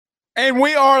And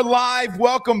we are live.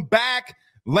 Welcome back,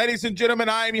 ladies and gentlemen.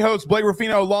 I am your host, Blake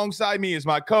Ruffino. Alongside me is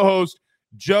my co-host,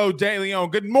 Joe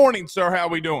DeLeone. Good morning, sir. How are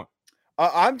we doing?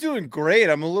 I'm doing great.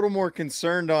 I'm a little more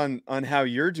concerned on how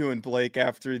you're doing, Blake,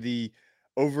 after the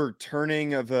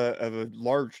overturning of a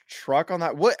large truck on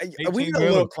that. We need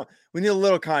a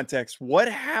little context. What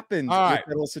happened with that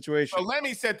whole situation? So let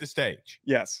me set the stage.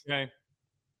 Yes. Okay.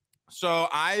 So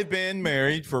I've been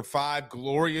married for 5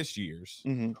 glorious years,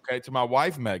 to my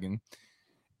wife, Megan.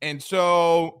 And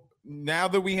so now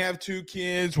that we have 2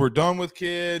 kids, we're done with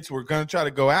kids. We're going to try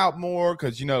to go out more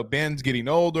because, Ben's getting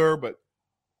older. But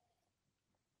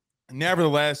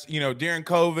nevertheless, during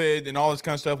COVID and all this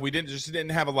kind of stuff, we didn't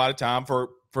have a lot of time for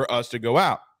us to go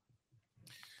out.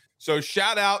 So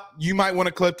shout out, you might want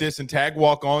to clip this and tag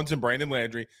Walk-Ons and Brandon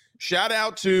Landry. Shout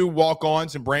out to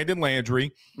Walk-Ons and Brandon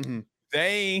Landry.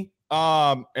 They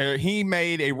he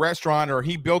made a restaurant, or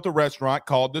he built a restaurant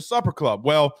called the Supper Club.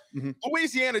 Well,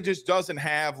 Louisiana just doesn't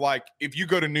have, like, if you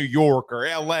go to New York or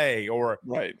LA or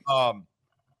right,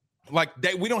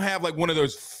 we don't have like one of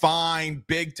those fine,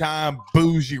 big time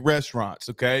bougie restaurants.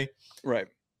 Okay, right.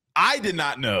 I did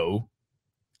not know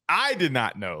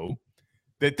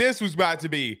that this was about to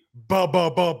be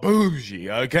bougie.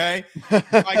 Okay,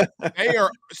 like they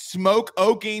are smoke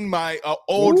oaking my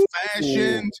old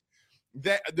fashioned.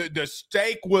 The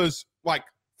steak was like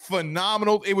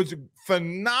phenomenal. It was a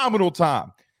phenomenal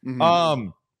time.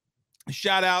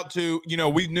 Shout out to,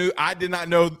 I did not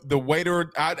know the waiter.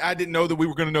 I didn't know that we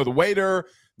were going to know the waiter.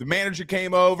 The manager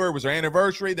came over. It was our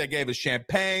anniversary. They gave us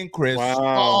champagne, Crystal.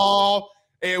 Wow.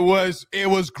 It was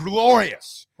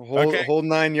glorious. Whole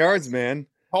 9 yards, man.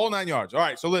 Whole 9 yards. All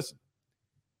right. So listen,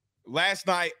 last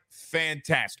night,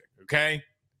 fantastic. Okay.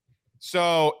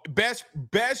 So best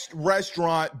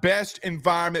restaurant, best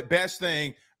environment, best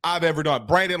thing I've ever done.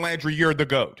 Brandon Landry, you're the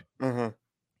GOAT.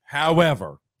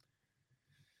 However,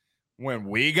 when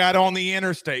we got on the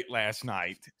interstate last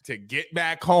night to get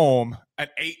back home, an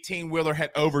 18-wheeler had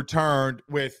overturned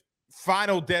with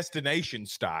Final Destination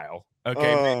style.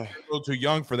 Okay, maybe a little too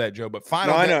young for that, Joe, but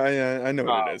Final. No, I know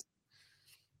what it is.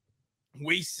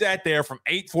 We sat there from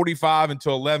 8:45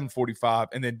 until 11:45,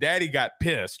 and then Daddy got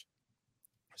pissed.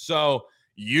 So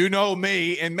you know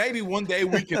me, and maybe one day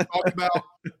we can talk about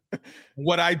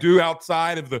what I do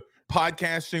outside of the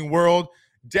podcasting world.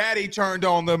 Daddy turned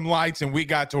on them lights and we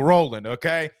got to rolling,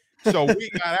 okay? So we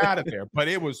got out of there, but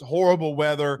it was horrible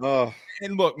weather.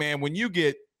 And look, man, when you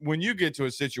get to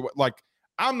a situation, like,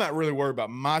 I'm not really worried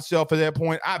about myself at that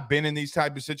point. I've been in these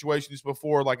type of situations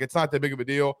before. Like, it's not that big of a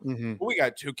deal. But we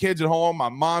got 2 kids at home. My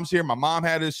mom's here. My mom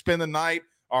had to spend the night.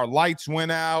 Our lights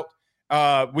went out.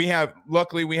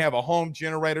 Luckily we have a home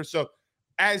generator. So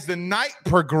as the night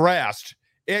progressed,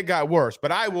 it got worse.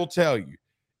 But I will tell you,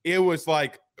 it was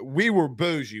like we were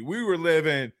bougie. We were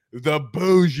living the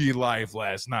bougie life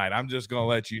last night. I'm just going to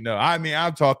let you know. I mean,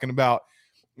 I'm talking about,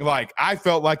 like, I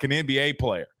felt like an NBA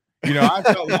player. I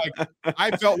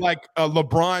felt like a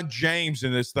LeBron James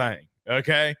in this thing.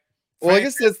 Okay. Well, I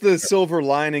guess that's the silver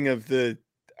lining of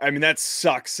that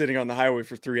sucks sitting on the highway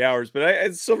for 3 hours, but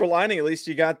it's silver lining. At least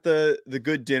you got the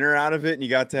good dinner out of it, and you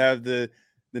got to have the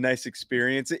nice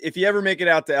experience. If you ever make it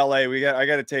out to LA, I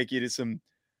got to take you to some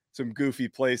goofy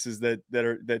places that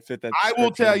fit that. I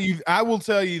will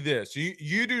tell you this.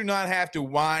 You do not have to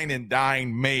wine and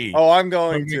dine me. Oh, I'm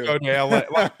going to go to LA.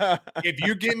 Like, if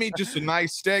you give me just a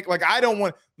nice steak, like, I don't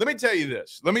want. Let me tell you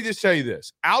this. Let me just tell you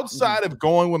this. Outside of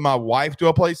going with my wife to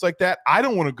a place like that, I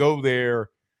don't want to go there.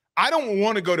 I don't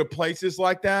want to go to places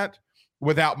like that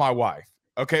without my wife.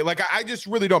 Okay. Like, I just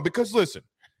really don't, because listen,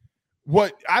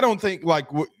 what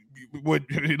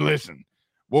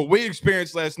we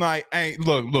experienced last night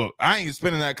look, I ain't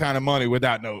spending that kind of money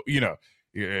without no,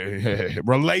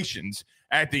 relations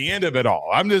at the end of it all.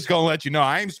 I'm just going to let you know,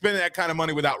 I ain't spending that kind of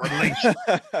money without relations.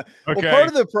 Okay. Well, part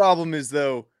of the problem is,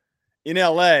 though, in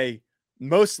LA,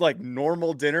 most like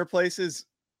normal dinner places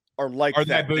are like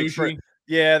that. Bougie?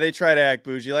 Yeah, they try to act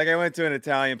bougie. Like, I went to an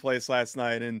Italian place last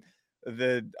night, and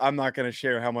I'm not going to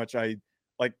share how much I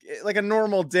like a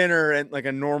normal dinner and like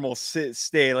a normal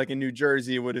stay, like in New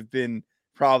Jersey, would have been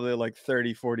probably like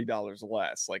 $30-$40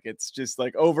 less. Like, it's just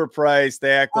like overpriced.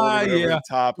 They act a little bit over the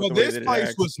top. Well, this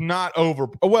place was not over.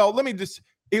 Well,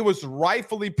 it was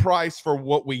rightfully priced for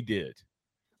what we did.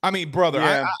 I mean, brother,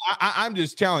 yeah. I'm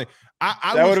just telling you,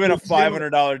 that would have been a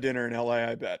 $500 dinner in LA,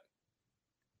 I bet.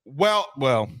 Well.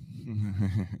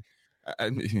 I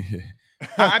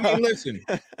mean, listen.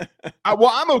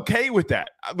 I'm okay with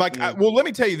that. Like, let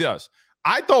me tell you this.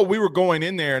 I thought we were going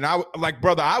in there, and I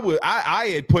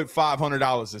had put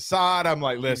 $500 aside. I'm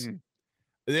like, listen,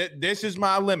 this is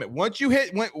my limit. Once you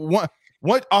hit I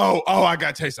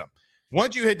gotta tell you something.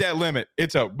 Once you hit that limit,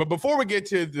 it's over. But before we get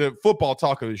to the football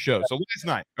talk of the show, so last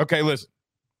night, okay, listen,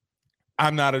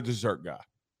 I'm not a dessert guy.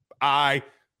 I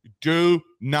do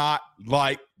not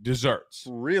like desserts.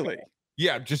 Really?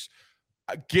 Yeah, just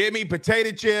give me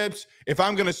potato chips. If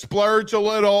I'm going to splurge a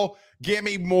little, give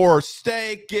me more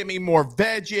steak, give me more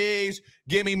veggies,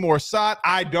 give me more salt.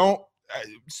 I don't,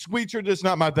 sweets are just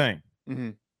not my thing.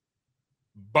 Mm-hmm.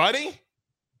 Buddy,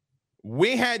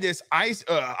 we had this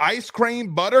ice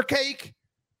cream butter cake.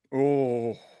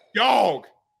 Oh, Dog,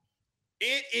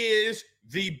 it is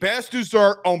the best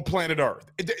dessert on planet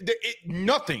Earth.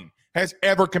 Nothing has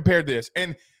ever compared to this.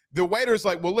 And the waiter's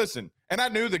like, well, listen, and I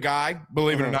knew the guy,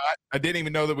 believe it or not. I didn't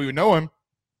even know that we would know him.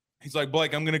 He's like,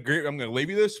 Blake, I'm gonna leave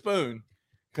you this spoon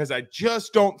because I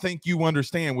just don't think you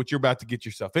understand what you're about to get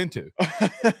yourself into.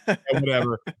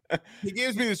 Whatever. He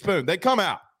gives me the spoon. They come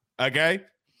out, okay?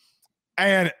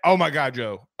 And oh my God,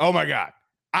 Joe. Oh my God.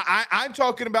 I'm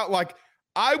talking about like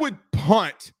I would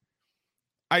punt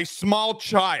a small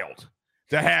child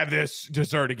to have this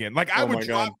dessert again. Like I would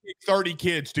drop 30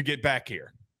 kids to get back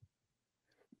here.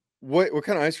 What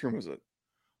kind of ice cream was it?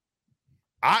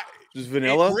 Just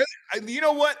vanilla? Really, you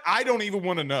know what? I don't even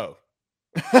want to know.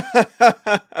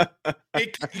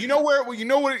 You know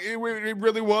what it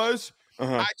really was?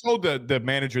 I told the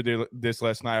manager this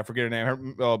last night. I forget her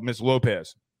name, Miss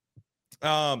Lopez.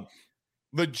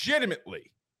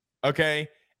 Legitimately, okay,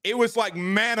 it was like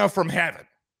manna from heaven.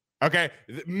 Okay,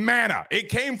 manna. It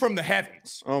came from the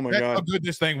heavens. Oh my That's God, how good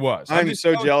this thing was. I'm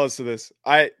so jealous of this.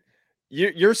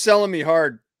 You're selling me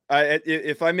hard.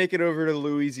 If I make it over to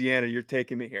Louisiana, you're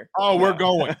taking me here. Oh, we're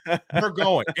going. We're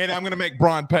going. And I'm going to make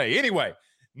Braun pay. Anyway,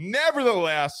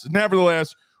 nevertheless,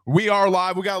 we are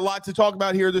live. We got a lot to talk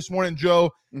about here this morning,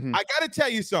 Joe. I got to tell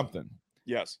you something.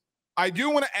 Yes. I do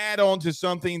want to add on to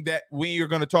something that we are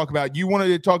going to talk about. You wanted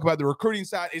to talk about the recruiting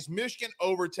side. Is Michigan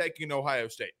overtaking Ohio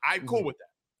State? I'm cool with that.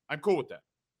 I'm cool with that.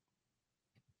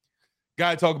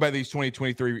 Got to talk about these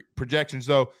 2023 projections,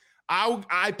 though.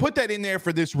 I put that in there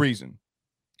for this reason.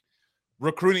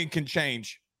 Recruiting can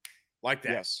change like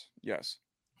that. Yes.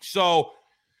 So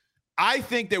I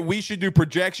think that we should do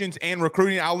projections and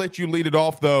recruiting. I'll let you lead it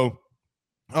off, though,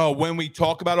 when we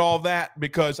talk about all of that,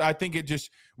 because I think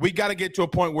we got to get to a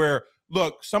point where,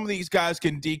 look, some of these guys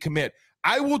can decommit.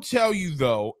 I will tell you,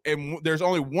 though, and there's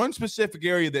only one specific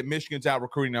area that Michigan's out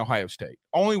recruiting Ohio State.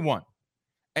 Only one.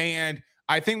 And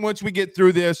I think once we get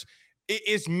through this,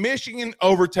 is Michigan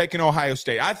overtaking Ohio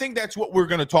State? I think that's what we're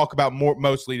going to talk about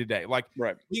mostly today. Like,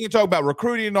 right. We can talk about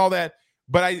recruiting and all that,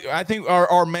 but I think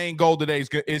our main goal today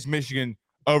is Michigan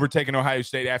overtaking Ohio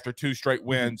State after 2 straight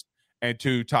wins and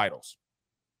 2 titles.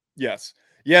 Yes.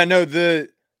 Yeah, no, the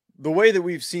way that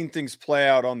we've seen things play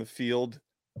out on the field,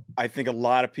 I think a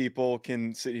lot of people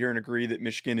can sit here and agree that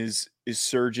Michigan is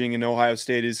surging and Ohio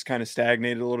State is kind of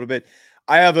stagnated a little bit.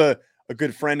 I have a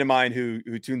good friend of mine who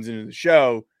tunes into the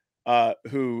show,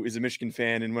 who is a Michigan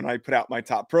fan. And when I put out my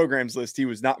top programs list, he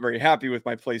was not very happy with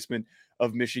my placement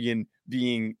of Michigan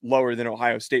being lower than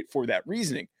Ohio State for that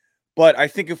reasoning. But I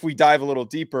think if we dive a little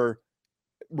deeper,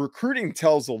 recruiting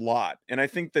tells a lot. And I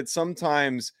think that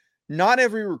sometimes not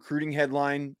every recruiting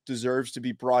headline deserves to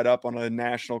be brought up on a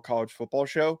national college football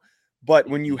show. But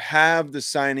when you have the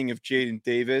signing of Jadyn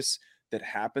Davis that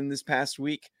happened this past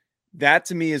week, that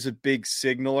to me is a big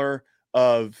signaler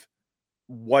of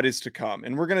what is to come.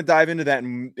 And we're going to dive into that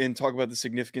and talk about the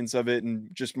significance of it and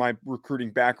just my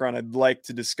recruiting background. I'd like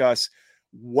to discuss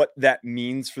what that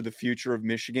means for the future of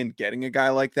Michigan, getting a guy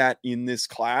like that in this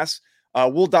class.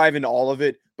 We'll dive into all of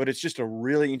it, but it's just a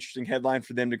really interesting headline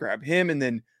for them to grab him. And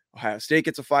then Ohio State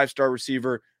gets a 5-star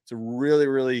receiver. It's a really,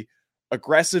 really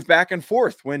aggressive back and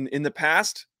forth when in the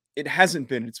past it hasn't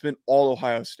been. It's been all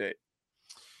Ohio State.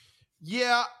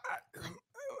 Yeah.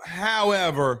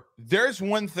 However, there's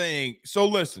one thing. So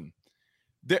listen,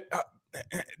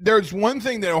 there's one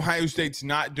thing that Ohio State's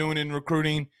not doing in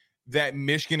recruiting that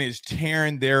Michigan is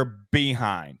tearing their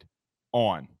behind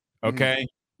on. Okay.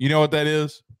 You know what that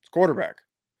is? It's quarterback.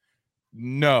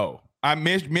 No,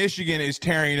 Michigan is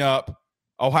tearing up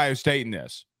Ohio State in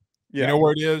this. Yeah. You know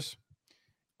where it is?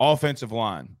 Offensive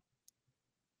line.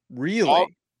 Really?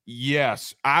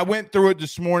 Yes. I went through it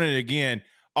this morning again.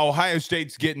 Ohio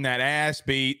State's getting that ass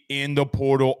beat in the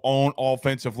portal on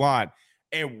offensive line.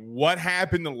 And what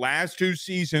happened the last 2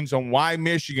 seasons on why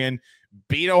Michigan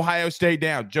beat Ohio State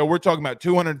down? Joe, we're talking about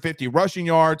 250 rushing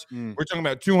yards. We're talking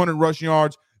about 200 rushing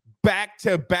yards.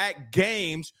 Back-to-back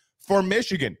games for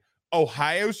Michigan.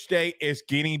 Ohio State is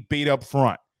getting beat up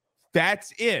front.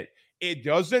 That's it. It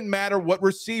doesn't matter what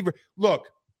receiver. Look,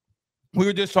 we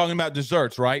were just talking about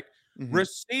desserts, right?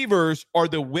 Receivers are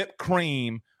the whipped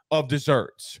cream of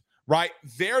desserts. right?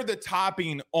 They're the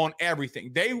topping on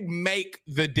everything. They make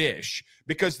the dish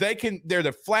because they're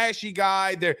the flashy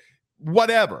guy. They're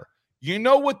whatever. You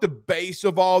know what the base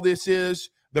of all this is?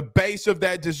 The base of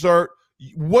that dessert?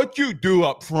 What you do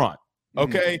up front,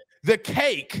 okay? The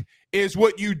cake is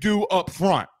what you do up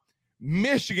front.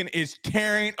 Michigan is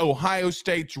tearing Ohio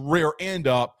State's rear end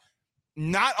up,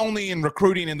 not only in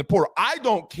recruiting in the portal. I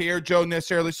don't care, Joe,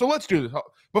 necessarily. So let's do this.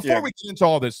 Before we get into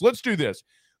all this, let's do this.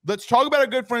 Let's talk about our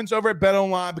good friends over at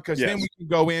BetOnline because then we can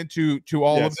go into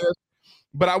all of this.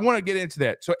 But I want to get into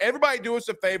that. So everybody do us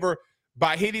a favor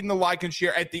by hitting the like and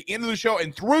share at the end of the show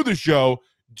and through the show.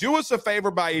 Do us a favor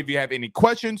by, if you have any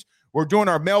questions, we're doing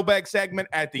our mailbag segment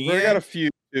at the end. We got a few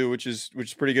too, which is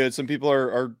pretty good. Some people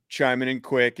are chiming in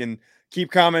quick and keep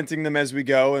commenting them as we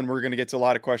go, and we're going to get to a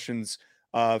lot of questions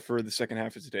for the second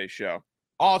half of today's show.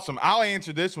 Awesome. I'll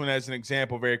answer this one as an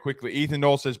example very quickly. Ethan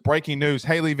Dole says, breaking news,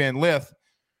 Haley Van Lith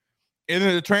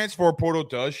into the transfer portal.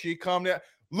 Does she come down?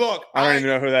 Look, I don't even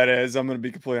know who that is. I'm going to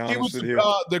be completely honest with you.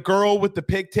 The girl with the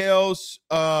pigtails,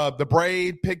 the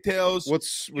braid pigtails.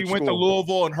 She went to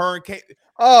Louisville, and her and Kate.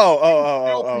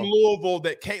 From Louisville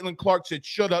that Caitlin Clark said,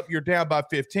 shut up, you're down by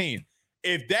 15.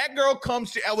 If that girl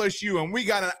comes to LSU and we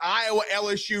got an Iowa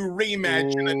LSU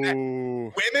rematch in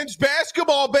the women's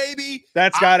basketball, baby,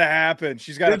 that's got to happen.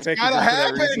 She's got to pick. Got to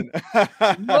happen.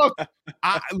 Look,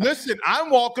 listen, I'm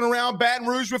walking around Baton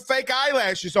Rouge with fake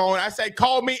eyelashes on. I say,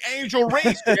 call me Angel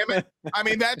Reese, damn it. I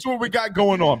mean, that's what we got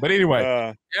going on. But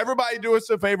anyway, everybody do us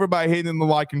a favor by hitting the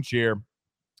like and share.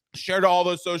 Share to all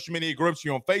those social media groups.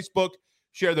 You're on Facebook.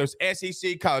 Share those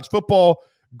SEC college football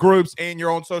groups and your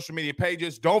own social media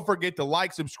pages. Don't forget to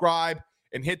like, subscribe,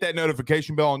 and hit that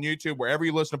notification bell on YouTube. Wherever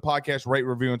you listen to podcasts, rate,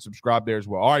 review, and subscribe there as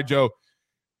well. All right, Joe,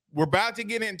 we're about to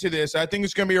get into this. I think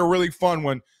it's going to be a really fun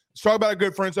one. Let's talk about our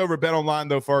good friends over at BetOnline,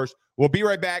 though, first. We'll be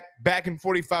right back in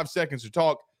 45 seconds to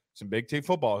talk some Big Ten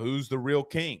football. Who's the real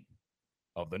king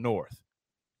of the North?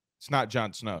 It's not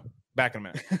Jon Snow. Back in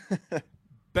a minute.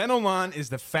 BetOnline is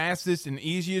the fastest and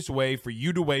easiest way for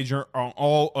you to wager on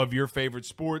all of your favorite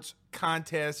sports,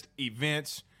 contests,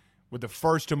 events with the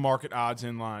first-to-market odds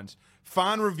and lines.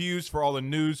 Find reviews for all the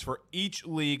news for each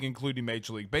league, including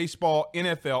Major League Baseball,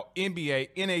 NFL, NBA,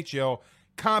 NHL,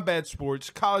 combat sports,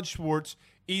 college sports,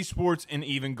 esports, and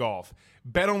even golf.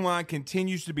 BetOnline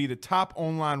continues to be the top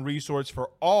online resource for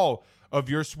all of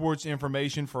your sports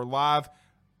information for live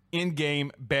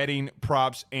in-game betting,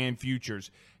 props, and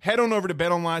futures. Head on over to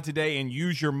BetOnline today and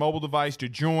use your mobile device to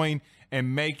join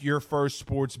and make your first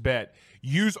sports bet.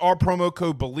 Use our promo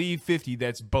code BELIEVE50,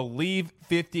 that's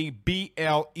BELIEVE50,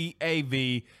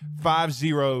 BLEAV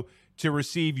 50, to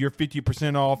receive your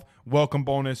 50% off welcome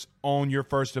bonus on your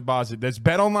first deposit. That's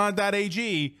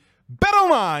betonline.ag,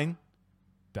 betonline.ag.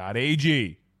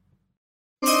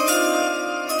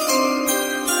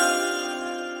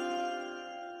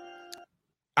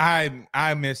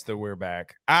 I missed the we're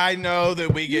back. I know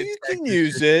that we get. You can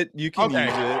use it. You can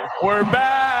use it. We're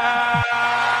back.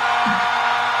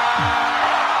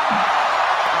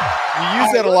 You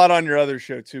use that a lot on your other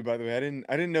show too, by the way. I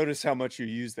didn't notice how much you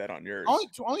use that on yours.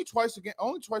 Only twice a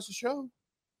show.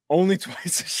 Only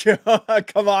twice a show.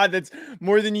 Come on, that's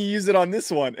more than you use it on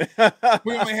this one.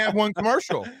 We only have one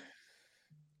commercial.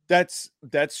 That's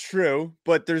true,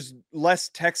 but there's less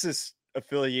Texas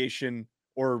affiliation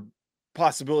or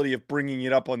possibility of bringing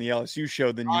it up on the LSU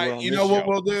show than you were on this show. What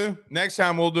we'll do? Next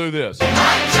time we'll do this.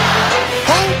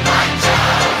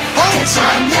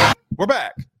 We're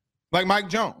back. Like Mike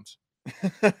Jones.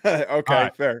 Okay,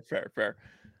 right. Fair.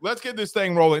 Let's get this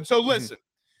thing rolling. So listen,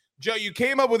 Joe, you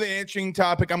came up with an interesting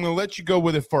topic. I'm going to let you go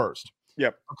with it first.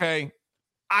 Yep. Okay.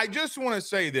 I just want to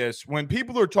say this. When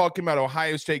people are talking about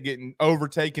Ohio State getting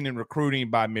overtaken in recruiting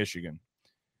by Michigan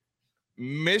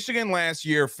last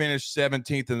year finished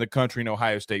 17th in the country and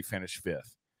Ohio State finished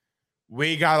 5th.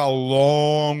 We got a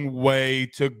long way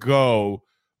to go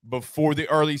before the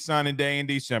early signing day in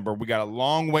December. We got a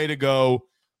long way to go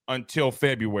until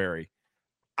February.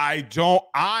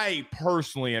 I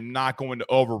personally am not going to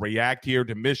overreact here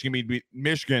to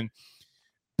Michigan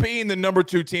being the number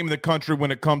 2 team in the country when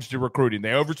it comes to recruiting.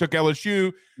 They overtook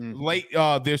LSU late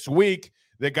this week.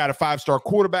 They got a 5-star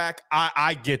quarterback.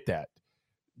 I get that.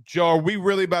 Joe, are we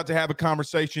really about to have a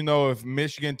conversation, though, of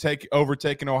Michigan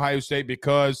overtaking Ohio State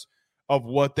because of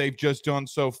what they've just done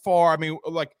so far? I mean,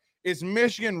 like, is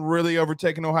Michigan really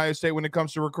overtaking Ohio State when it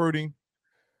comes to recruiting?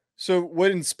 So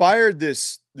what inspired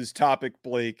this topic,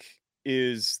 Blake,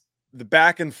 is the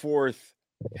back and forth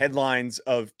headlines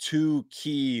of 2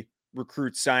 key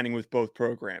recruits signing with both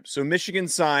programs. So Michigan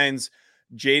signs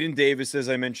Jadyn Davis, as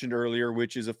I mentioned earlier,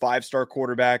 which is a 5-star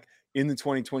quarterback in the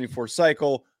 2024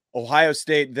 cycle. Ohio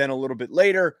State, then a little bit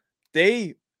later,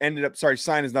 they ended up,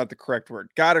 sign is not the correct word,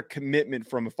 got a commitment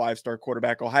from a 5-star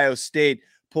quarterback. Ohio State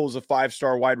pulls a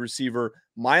 5-star wide receiver,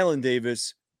 Mylan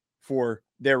Davis, for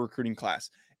their recruiting class.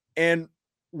 And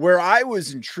where I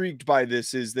was intrigued by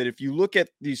this is that if you look at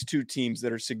these two teams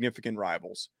that are significant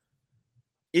rivals,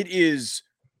 it is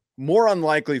more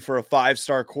unlikely for a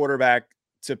 5-star quarterback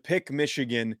to pick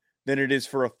Michigan than it is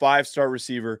for a 5-star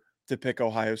receiver to pick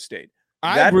Ohio State.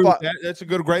 I agree with that. That's a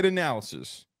great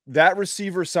analysis. That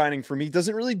receiver signing for me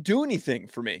doesn't really do anything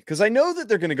for me because I know that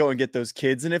they're going to go and get those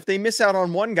kids. And if they miss out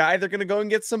on one guy, they're going to go and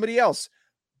get somebody else.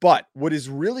 But what is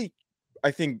really,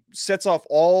 I think, sets off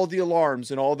all the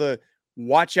alarms and all the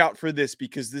watch out for this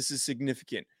because this is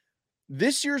significant.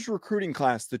 This year's recruiting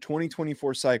class, the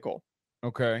 2024 cycle,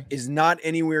 is not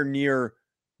anywhere near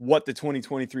what the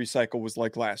 2023 cycle was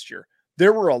like last year.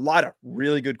 There were a lot of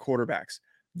really good quarterbacks.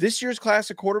 This year's class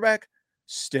of quarterback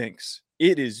stinks.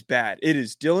 It is bad. It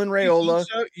is Dylan Raiola.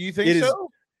 You think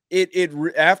so?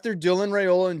 After Dylan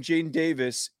Raiola and Jadyn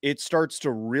Davis, it starts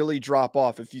to really drop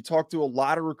off. If you talk to a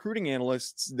lot of recruiting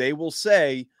analysts, they will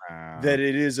say that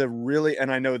it is a really,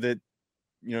 and I know that,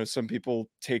 some people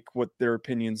take what their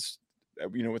opinions,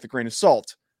 with a grain of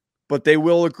salt, but they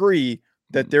will agree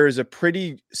that there is a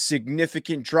pretty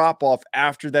significant drop off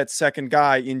after that second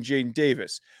guy in Jadyn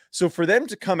Davis. So for them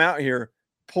to come out here,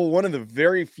 pull one of the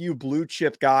very few blue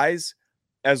chip guys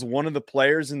as one of the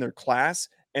players in their class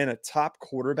and a top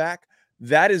quarterback,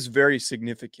 that is very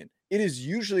significant. It is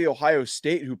usually Ohio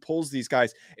State who pulls these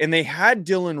guys, and they had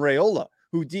Dylan Raiola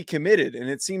who decommitted, and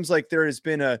it seems like there has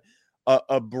been a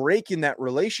break in that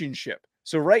relationship.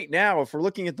 So right now, if we're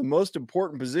looking at the most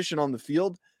important position on the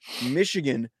field,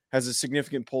 Michigan has a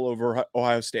significant pull over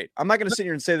Ohio State. I'm not going to sit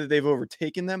here and say that they've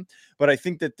overtaken them, but I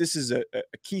think that this is a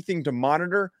key thing to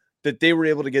monitor, that they were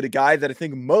able to get a guy that I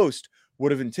think most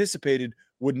would have anticipated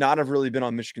would not have really been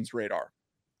on Michigan's radar.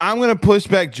 I'm going to push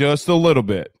back just a little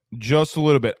bit.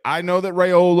 I know that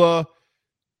Raiola,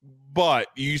 but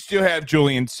you still have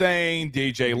Julian Sain,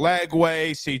 DJ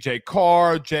Lagway, CJ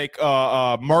Carr, Jake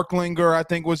Merklinger, I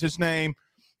think was his name.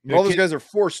 All those guys are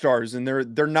 4-stars, and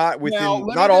they're not within.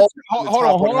 Hold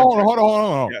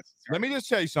on. Yes. Let me just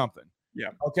tell you something. Yeah.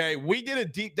 Okay. We did a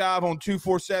deep dive on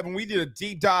 247. We did a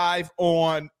deep dive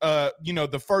on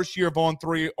the first year of On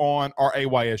 3 on our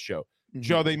AYS show. Mm-hmm.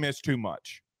 Joe, they missed too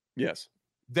much. Yes.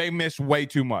 They missed way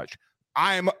too much.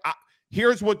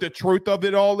 Here's what the truth of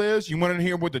it all is. You want to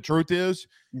hear what the truth is?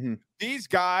 Mm-hmm. These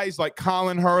guys, like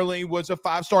Colin Hurley, was a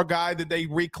 5-star guy that they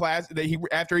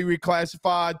after he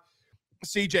reclassified.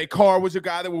 CJ Carr was a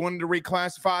guy that we wanted to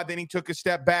reclassify. Then he took a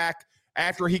step back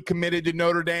after he committed to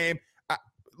Notre Dame.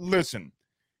 Listen,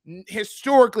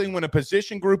 historically, when a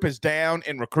position group is down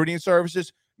in recruiting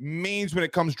services, means when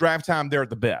it comes draft time, they're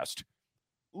the best.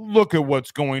 Look at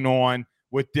what's going on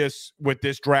with this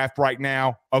draft right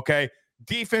now. Okay.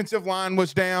 Defensive line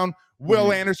was down.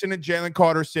 Will Anderson and Jalen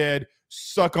Carter said,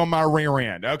 suck on my rear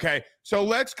end. Okay. So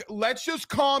let's just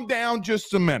calm down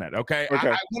just a minute. Okay.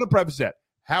 I want to preface that.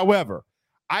 However,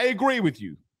 I agree with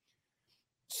you.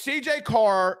 CJ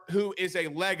Carr, who is a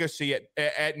legacy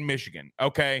at Michigan.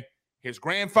 Okay. His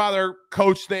grandfather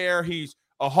coached there. He's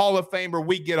a Hall of Famer.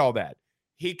 We get all that.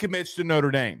 He commits to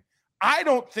Notre Dame. I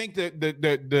don't think that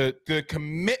the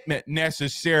commitment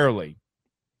necessarily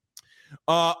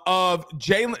of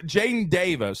Jadyn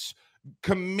Davis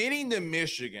committing to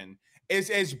Michigan is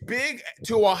as big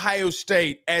to Ohio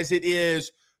State as it is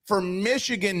for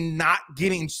Michigan not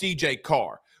getting CJ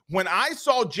Carr. When I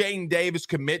saw Jadyn Davis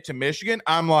commit to Michigan,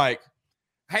 I'm like,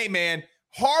 hey, man,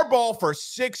 Harbaugh for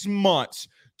 6 months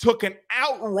took an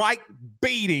outright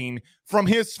beating from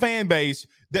his fan base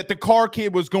that the Carr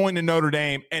kid was going to Notre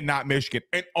Dame and not Michigan.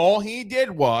 And all he did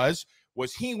was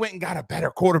he went and got a better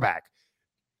quarterback.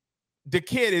 The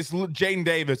kid Jadyn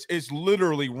Davis is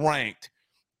literally ranked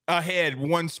ahead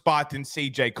one spot than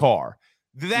CJ Carr.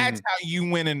 That's how you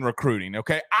win in recruiting,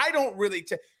 okay? I don't really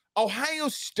Ohio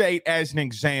State, as an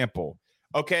example,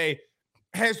 okay,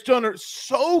 has done it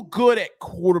so good at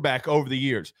quarterback over the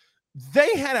years.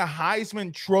 They had a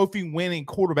Heisman Trophy winning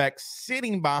quarterback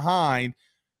sitting behind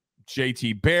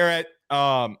JT Barrett.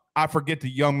 I forget the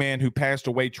young man who passed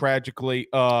away tragically.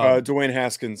 Dwayne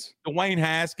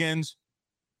Haskins.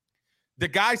 The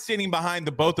guy sitting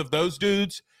behind both of those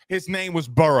dudes, his name was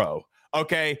Burrow.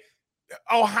 Okay.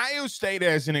 Ohio State,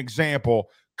 as an example,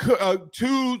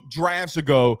 2 drafts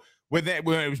ago, when it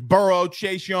was Burrow,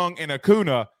 Chase Young, and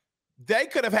Acuna, they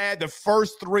could have had the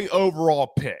first 3 overall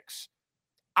picks.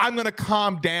 I'm going to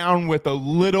calm down with a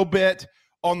little bit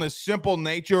on the simple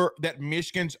nature that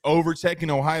Michigan's overtaking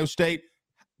Ohio State.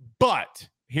 But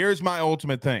here's my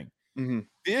ultimate thing.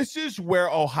 This is where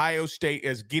Ohio State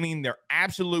is getting their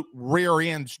absolute rear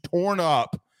ends torn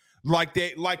up.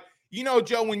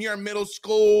 Joe, when you're in middle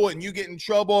school and you get in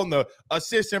trouble and the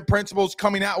assistant principal's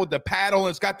coming out with the paddle and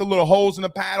it's got the little holes in the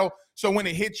paddle. So when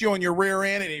it hits you on your rear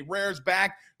end and it rears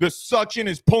back, the suction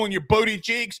is pulling your booty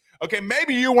cheeks. Okay,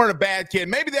 maybe you weren't a bad kid.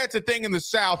 Maybe that's a thing in the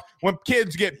South when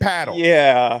kids get paddled.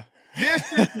 Yeah.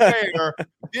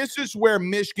 This is where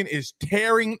Michigan is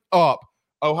tearing up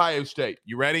Ohio State.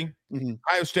 You ready? Mm-hmm.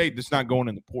 Ohio State is not going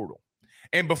in the portal.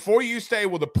 And before you say,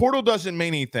 well, the portal doesn't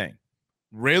mean anything.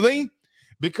 Really?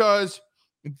 Because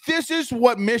this is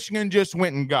what Michigan just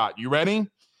went and got. You ready?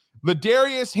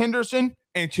 Ladarius Henderson,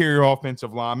 interior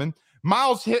offensive lineman.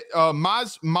 Miles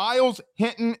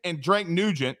Hinton and Drake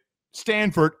Nugent,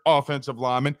 Stanford offensive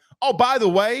lineman. Oh, by the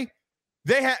way,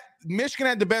 Michigan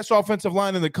had the best offensive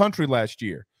line in the country last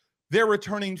year. They're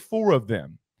returning 4 of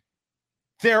them.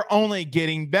 They're only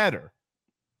getting better.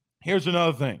 Here's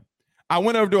another thing. I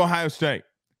went over to Ohio State.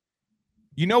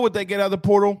 You know what they get out of the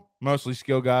portal? Mostly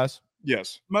skill guys.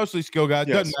 Yes. Mostly skill guys.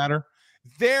 Yes. Doesn't matter.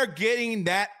 They're getting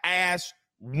that ass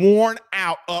worn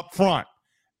out up front.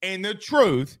 And the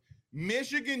truth,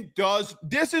 Michigan does.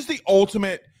 This is the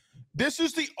ultimate.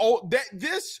 The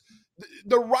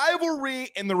rivalry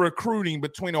and the recruiting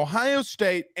between Ohio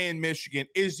State and Michigan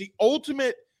is the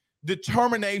ultimate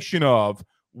determination of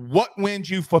what wins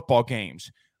you football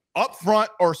games, up front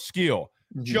or skill.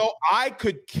 Mm-hmm. Joe, I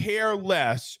could care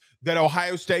less that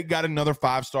Ohio State got another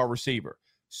 5-star receiver.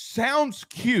 Sounds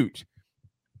cute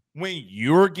when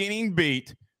you're getting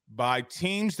beat by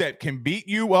teams that can beat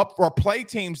you up, or play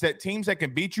teams that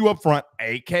can beat you up front,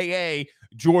 a.k.a.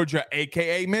 Georgia,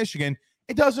 a.k.a. Michigan.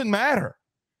 It doesn't matter.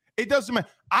 It doesn't matter.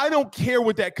 I don't care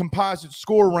what that composite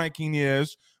score ranking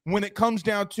is when it comes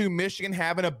down to Michigan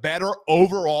having a better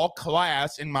overall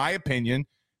class, in my opinion,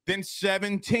 than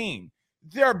 17.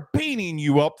 They're beating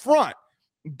you up front.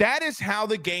 That is how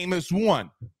the game is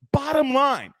won. Bottom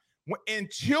line,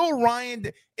 until Ryan,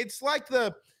 it's like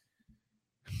some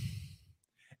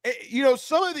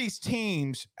of these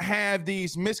teams have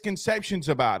these misconceptions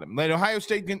about them. Like Ohio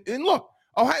State, and look,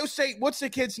 Ohio State, what's the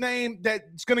kid's name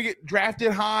that's going to get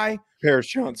drafted high? Paris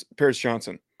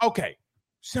Johnson. Okay,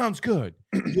 sounds good.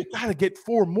 You got to get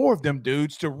 4 more of them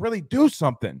dudes to really do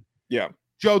something. Yeah.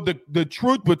 Joe, the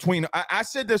truth between – I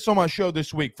said this on my show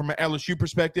this week from an LSU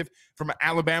perspective, from an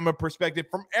Alabama perspective,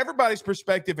 from everybody's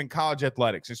perspective in college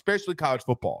athletics, especially college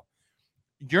football.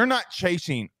 You're not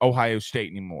chasing Ohio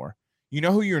State anymore. You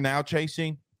know who you're now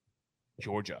chasing?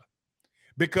 Georgia.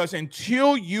 Because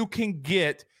until you can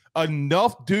get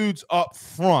enough dudes up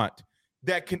front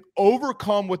that can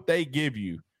overcome what they give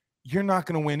you, you're not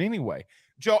going to win anyway.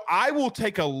 Joe, I will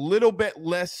take a little bit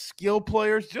less skilled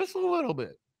players, just a little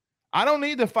bit. I don't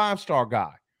need the 5-star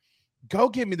guy. Go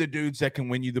get me the dudes that can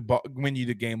win you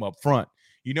the game up front.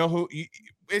 You know who?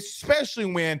 Especially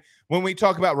when we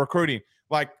talk about recruiting,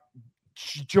 like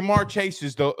Jamar Chase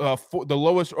is the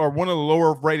lowest or one of the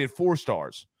lower rated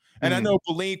 4-stars. And I know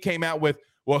DeLeone came out with,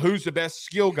 well, who's the best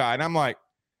skill guy? And I'm like,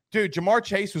 dude, Jamar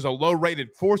Chase was a low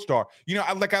rated 4-star. You know,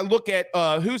 I look at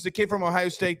who's the kid from Ohio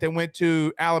State that went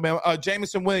to Alabama?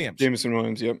 Jamison Williams.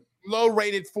 Yep. Low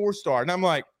rated 4-star. And I'm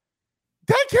like,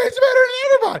 that kid's better than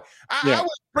everybody. I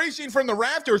was preaching from the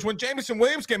rafters when Jamison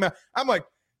Williams came out. I'm like,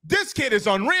 this kid is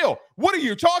unreal. What are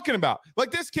you talking about? Like,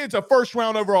 this kid's a first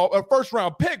round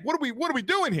pick. What are we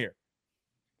doing here?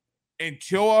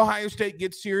 Until Ohio State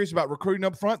gets serious about recruiting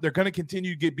up front, they're going to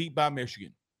continue to get beat by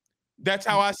Michigan. That's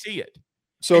how I see it.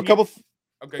 So I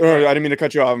didn't mean to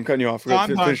cut you off. I'm cutting you off. No,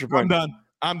 I'm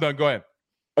done. Go ahead.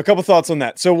 A couple thoughts on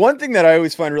that. So one thing that I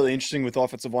always find really interesting with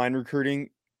offensive line recruiting,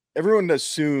 everyone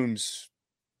assumes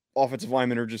offensive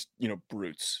linemen are just,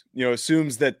 brutes,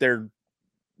 assumes that they're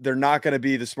not going to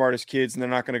be the smartest kids and they're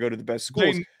not going to go to the best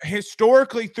schools.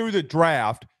 Historically through the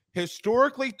draft,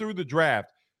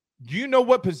 do you know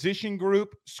what position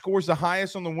group scores the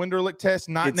highest on the Wonderlic test,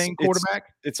 named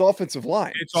quarterback? It's offensive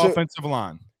line. Offensive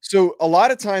line. So a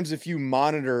lot of times if you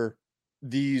monitor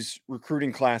these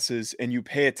recruiting classes and you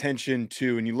pay attention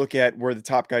to and you look at where the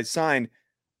top guys sign,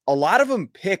 a lot of them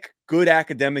pick good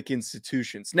academic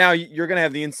institutions. Now, you're going to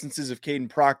have the instances of Caden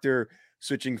Proctor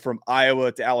switching from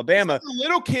Iowa to Alabama. The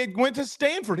little kid went to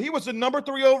Stanford. He was the number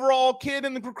 3 overall kid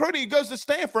in the recruiting. He goes to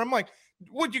Stanford. I'm like,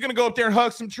 what, you going to go up there and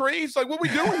hug some trees? Like, what are we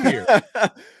doing here?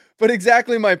 But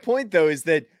exactly my point, though, is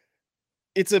that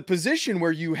it's a position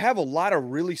where you have a lot of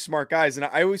really smart guys. And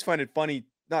I always find it funny,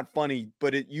 not funny,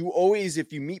 but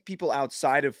if you meet people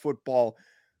outside of football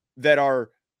that are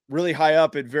really high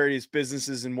up at various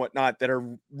businesses and whatnot that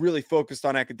are really focused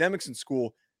on academics in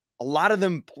school, a lot of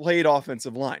them played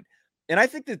offensive line. And I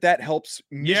think that helps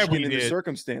Michigan in the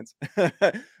circumstance.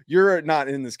 You're not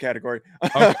in this category.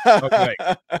 Okay.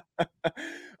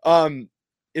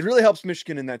 It really helps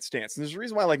Michigan in that stance. And there's a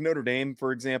reason why, like Notre Dame,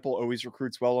 for example, always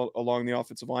recruits well along the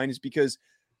offensive line, is because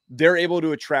they're able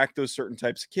to attract those certain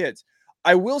types of kids.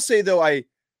 I will say, though, I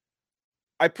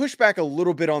push back a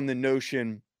little bit on the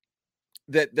notion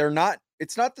that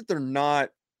it's not that they're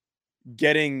not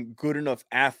getting good enough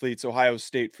athletes, Ohio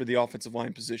State, for the offensive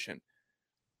line position.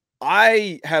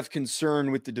 I have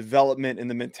concern with the development and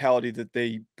the mentality that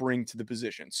they bring to the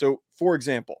position. So, for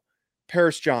example,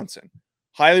 Paris Johnson,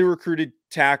 highly recruited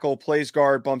tackle, plays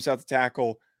guard, bumps out the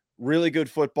tackle, really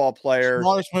good football player.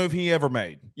 Smartest move he ever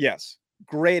made. Yes.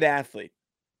 Great athlete.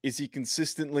 Is he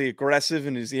consistently aggressive,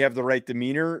 and does he have the right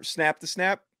demeanor snap to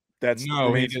snap? That's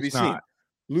remains to be seen.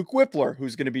 Luke Whippler,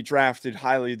 who's going to be drafted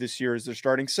highly this year as their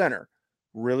starting center.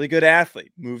 Really good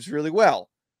athlete, moves really well.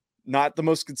 Not the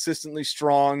most consistently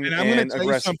strong and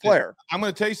aggressive player. I'm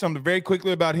going to tell you something very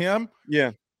quickly about him.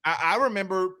 Yeah. I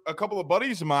remember a couple of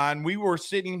buddies of mine, we were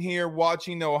sitting here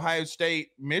watching the Ohio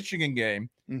State-Michigan game,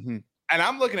 and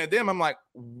I'm looking at them. I'm like,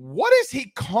 what is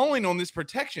he calling on this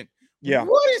protection? Yeah.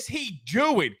 What is he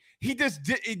doing? He just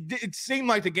it seemed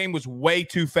like the game was way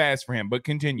too fast for him, but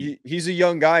continue. He's a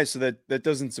young guy, so that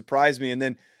doesn't surprise me. And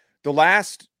then the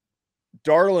last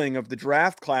darling of the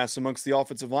draft class amongst the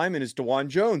offensive linemen is DeJuan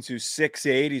Jones, who's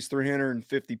 6'8", he's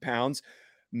 350 pounds,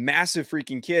 massive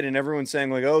freaking kid. And everyone's saying,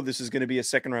 like, oh, this is going to be a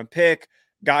second-round pick.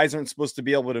 Guys aren't supposed to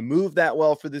be able to move that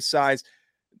well for this size.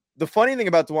 The funny thing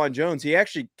about DeJuan Jones, he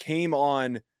actually came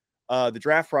on the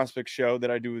Draft Prospect show that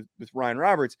I do with Ryan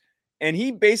Roberts, and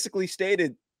he basically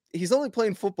stated he's only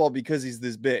playing football because he's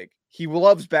this big. He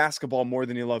loves basketball more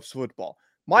than he loves football.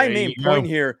 My main point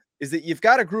here is that you've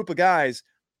got a group of guys,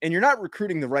 and you're not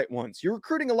recruiting the right ones. You're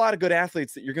recruiting a lot of good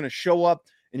athletes that you're going to show up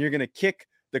and you're going to kick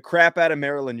the crap out of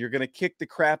Maryland. You're going to kick the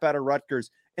crap out of Rutgers.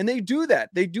 And they do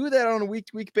that. They do that on a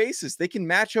week-to-week basis. They can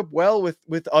match up well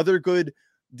with other good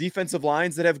defensive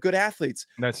lines that have good athletes.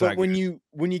 But when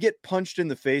you get punched in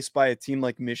the face by a team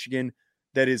like Michigan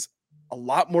that is a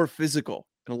lot more physical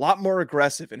and a lot more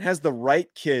aggressive and has the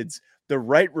right kids, the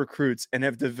right recruits, and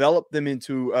have developed them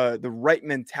into the right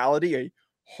mentality, a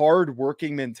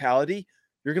hard-working mentality,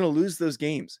 you're going to lose those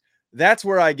games. That's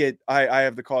where I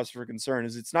have the cause for concern.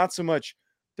 Is it's not so much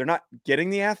they're not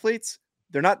getting the athletes,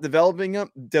 they're not developing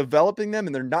them,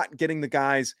 and they're not getting the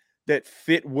guys that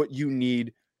fit what you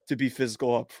need to be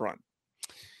physical up front.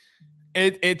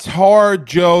 It's hard,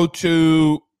 Joe,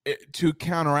 to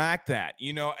counteract that,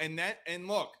 and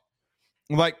look,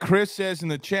 like Chris says in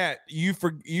the chat, you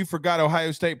forgot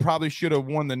Ohio State probably should have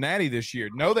won the Natty this year.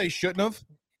 No, they shouldn't have.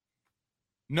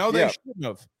 Shouldn't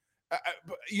have.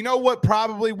 You know what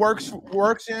probably works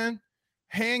in?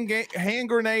 Hand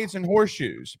grenades and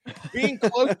horseshoes. Being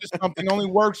close to something only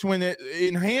works when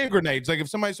in hand grenades. Like if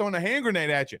somebody's throwing a hand grenade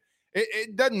at you,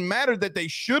 it doesn't matter that they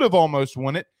should have almost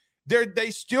won it.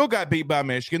 They still got beat by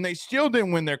Michigan. They still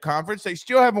didn't win their conference. They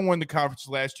still haven't won the conference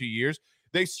the last 2 years.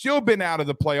 They've still been out of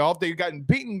the playoff. They've gotten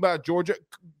beaten by Georgia.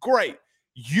 Great.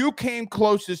 You came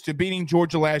closest to beating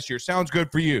Georgia last year. Sounds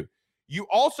good for you. You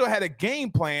also had a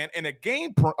game plan and a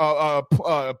game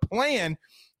plan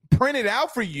printed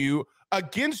out for you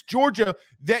against Georgia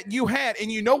that you had. And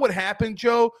you know what happened,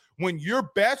 Joe? When your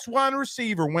best wide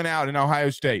receiver went out in Ohio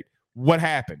State, what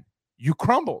happened? You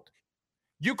crumbled.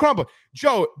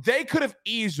 Joe, they could have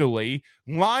easily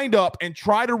lined up and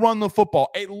tried to run the football,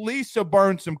 at least to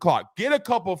burn some clock, get a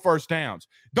couple first downs.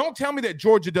 Don't tell me that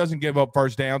Georgia doesn't give up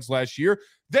first downs last year.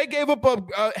 They gave up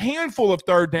a handful of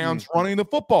third downs running the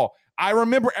football. I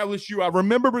remember LSU. I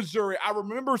remember Missouri. I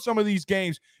remember some of these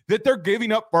games that they're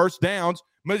giving up first downs.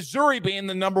 Missouri being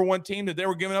the number one team that they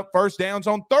were giving up first downs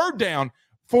on third down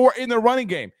in the running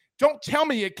game. Don't tell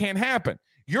me it can't happen.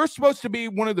 You're supposed to be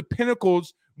one of the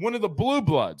pinnacles, one of the blue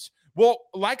bloods. Well,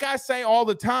 like I say all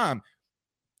the time,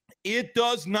 it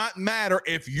does not matter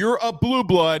if you're a blue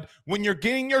blood when you're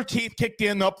getting your teeth kicked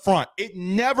in up front. It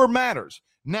never matters.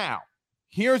 Now,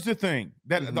 here's the thing.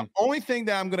 The only thing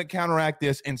that I'm going to counteract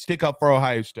this and stick up for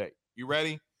Ohio State. You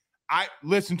ready?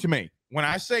 Listen to me. When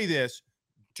I say this,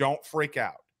 don't freak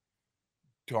out.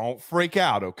 Don't freak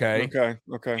out, okay?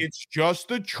 Okay. It's just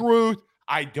the truth.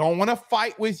 I don't want to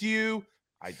fight with you.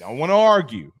 I don't want to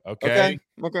argue, okay?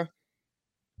 Okay.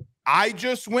 I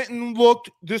just went and looked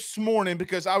this morning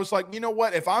because I was like, you know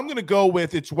what? If I'm going to go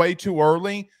with it's way too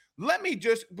early, let me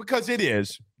just – because it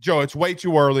is, Joe, it's way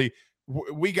too early.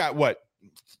 We got,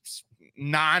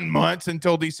 9 months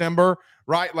until December,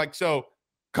 right? Like, so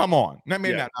come on.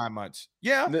 Maybe not 9 months.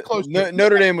 Yeah, close.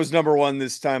 Notre Dame was number one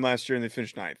this time last year, and they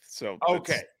finished ninth. So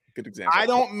okay. Good example. I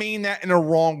don't mean that in a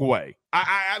wrong way.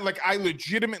 I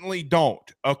legitimately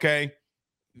don't. Okay.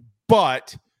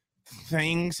 But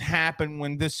things happen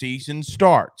when the season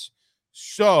starts.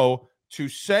 So to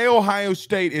say Ohio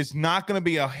State is not going to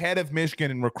be ahead of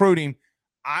Michigan in recruiting,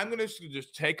 I'm going to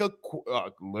just take a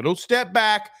little step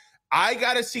back. I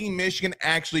got to see Michigan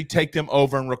actually take them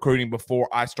over in recruiting before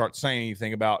I start saying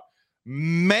anything about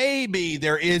maybe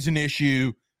there is an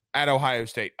issue at Ohio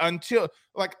State. Until,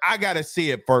 like, I got to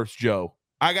see it first, Joe.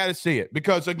 I got to see it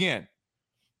because, again,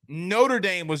 Notre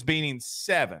Dame was beating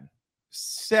seven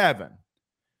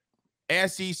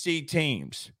SEC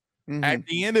teams. Mm-hmm. At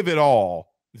the end of it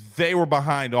all, they were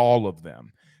behind all of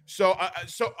them. So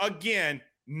again,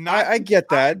 I get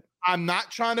that.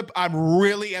 I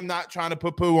really am not trying to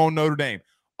poo-poo on Notre Dame.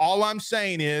 All I'm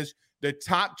saying is the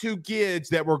top two kids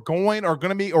that were going are going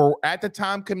to be, or at the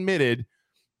time committed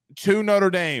to Notre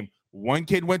Dame. One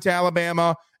kid went to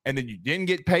Alabama, and then you didn't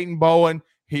get Peyton Bowen.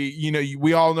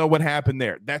 We all know what happened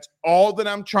there. That's all that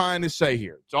I'm trying to say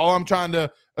here. It's all I'm trying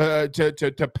to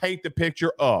paint the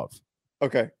picture of.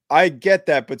 Okay, I get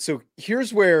that, but so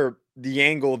here's where the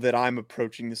angle that I'm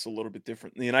approaching this a little bit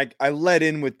differently, and I led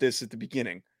in with this at the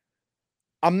beginning.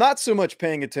 I'm not so much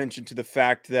paying attention to the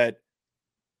fact that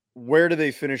where do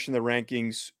they finish in the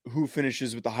rankings, who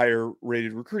finishes with the higher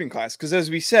rated recruiting class, because as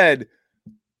we said,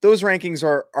 those rankings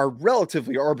are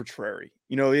relatively arbitrary.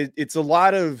 It's a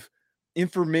lot of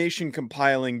information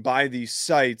compiling by these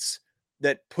sites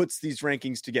that puts these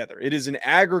rankings together. It is an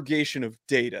aggregation of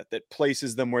data that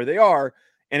places them where they are,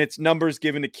 and it's numbers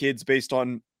given to kids based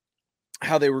on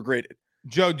how they were graded.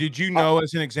 Joe, did you know,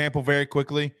 as an example, very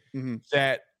quickly,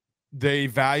 that the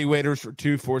evaluators for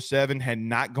 247 had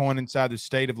not gone inside the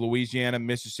state of Louisiana,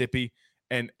 Mississippi,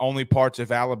 and only parts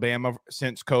of Alabama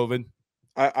since COVID?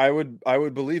 I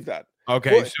would believe that.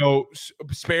 Okay, so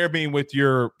spare me with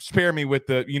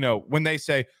the, when they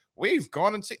say we've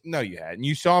gone and seen. No, you hadn't.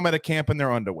 You saw them at a camp in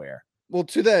their underwear. Well,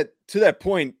 to that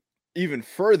point, even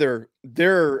further,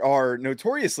 there are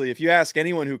notoriously, if you ask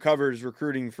anyone who covers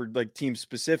recruiting for like team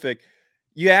specific,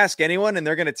 you ask anyone and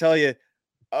they're going to tell you,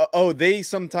 they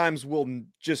sometimes will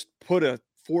just put a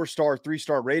 4-star,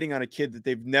 3-star rating on a kid that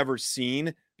they've never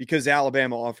seen because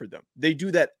Alabama offered them. They do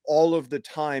that all of the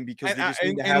time because they just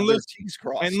need to have their T's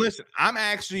crossed. And listen, I'm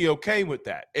actually okay with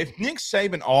that. If Nick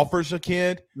Saban offers a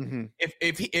kid,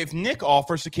 if Nick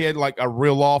offers a kid like a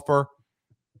real offer,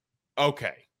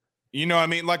 okay. You know what I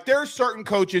mean? Like there are certain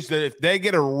coaches that if they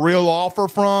get a real offer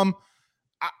from,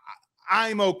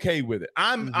 I'm okay with it.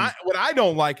 What I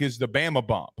don't like is the Bama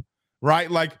bump, right?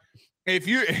 Like if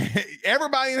you,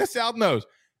 everybody in the South knows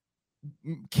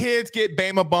kids get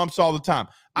Bama bumps all the time.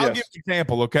 I'll give you an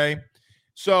example. Okay.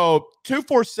 So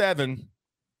 247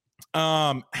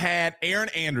 had Aaron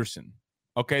Anderson.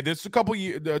 Okay. This is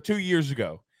 2 years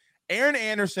ago. Aaron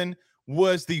Anderson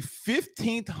was the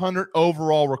 1,500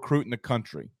 overall recruit in the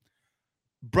country.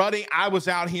 Buddy, I was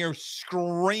out here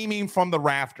screaming from the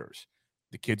rafters.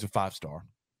 The kid's a 5-star.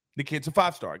 The kid's a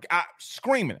 5-star.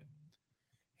 Screaming it.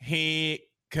 He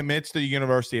commits to the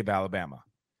University of Alabama.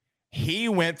 He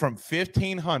went from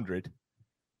 1,500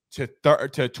 to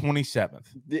 27th.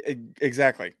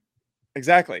 Exactly.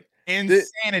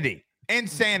 Insanity.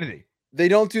 They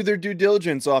don't do their due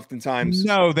diligence oftentimes.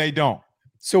 No, they don't.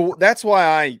 So that's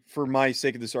why for my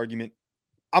sake of this argument,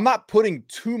 I'm not putting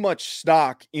too much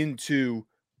stock into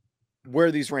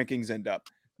where these rankings end up.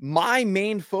 My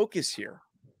main focus here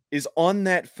is on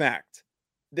that fact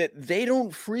that they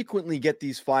don't frequently get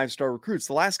these 5-star recruits.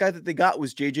 The last guy that they got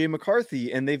was JJ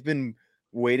McCarthy, and they've been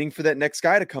waiting for that next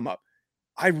guy to come up.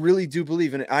 I really do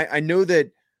believe in it. I know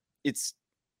that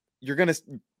you're going to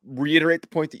reiterate the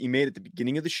point that you made at the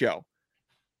beginning of the show,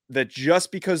 that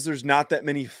just because there's not that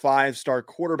many 5-star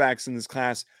quarterbacks in this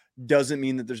class doesn't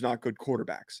mean that there's not good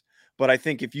quarterbacks. But I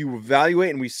think if you evaluate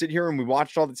and we sit here and we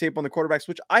watched all the tape on the quarterbacks,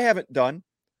 which I haven't done,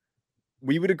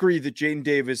 we would agree that Jadyn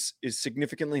Davis is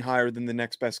significantly higher than the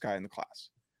next best guy in the class.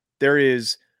 There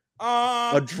is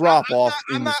a drop off.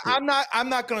 I'm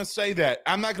not going to say that.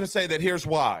 I'm not going to say that. Here's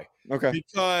why. Okay.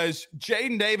 Because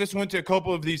Jadyn Davis went to a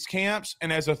couple of these camps,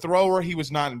 and as a thrower, he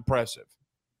was not impressive.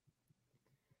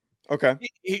 Okay.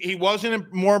 He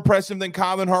wasn't more impressive than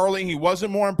Colin Hurley. He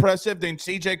wasn't more impressive than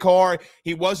CJ Carr.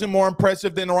 He wasn't more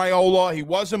impressive than Raiola. He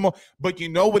wasn't more. But you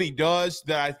know what he does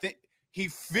that I think he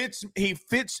fits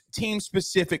team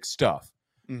specific stuff,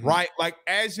 right? Like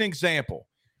as an example,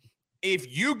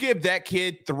 if you give that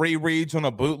kid 3 reads on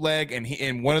a bootleg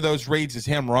and one of those reads is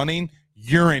him running,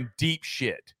 you're in deep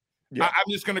shit. Yeah. I'm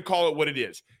just going to call it what it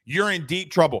is. You're in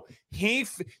deep trouble.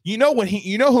 You know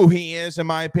who he is, in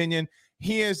my opinion.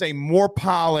 He is a more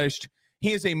polished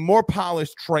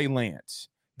Trey Lance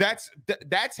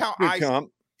That's how Good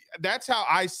comp. that's how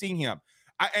I see him.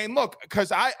 And look,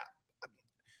 because of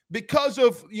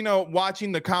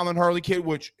watching the Colin Hurley kid,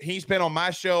 which he's been on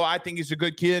my show, I think he's a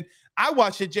good kid. I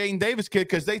watched the Jadyn Davis kid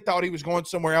because they thought he was going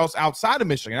somewhere else outside of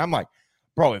Michigan. I'm like,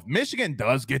 bro, if Michigan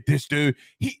does get this dude,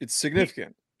 it's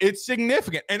significant. It's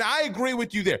significant. And I agree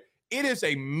with you there. It is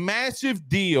a massive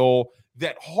deal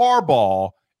that Harbaugh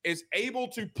is able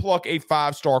to pluck a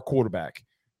 5-star quarterback.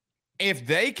 If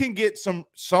they can get some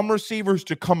receivers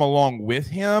to come along with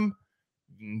him,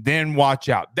 then watch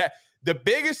out. That the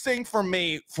biggest thing for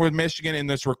me for Michigan in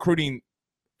this recruiting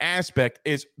aspect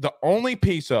is the only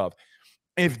piece of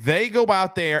if they go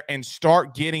out there and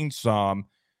start getting some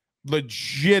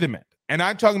legitimate, and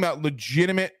I'm talking about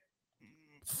legitimate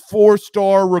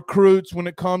 4-star recruits when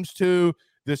it comes to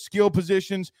the skill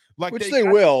positions, like which they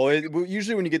will.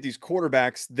 Usually when you get these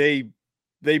quarterbacks, they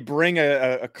bring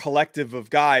a collective of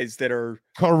guys that are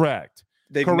correct.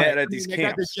 They've met at these camps. They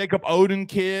got the Jacob Oden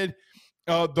kid,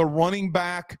 the running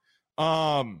back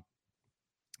from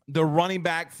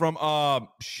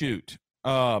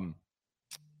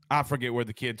I forget where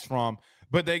the kid's from,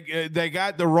 but they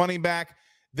got the running back.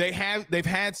 They've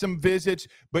had some visits,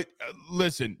 but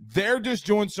listen, they're just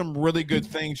doing some really good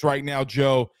things right now,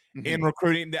 Joe, in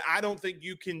recruiting that I don't think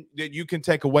you can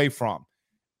take away from.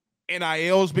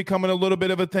 NIL is becoming a little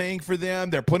bit of a thing for them.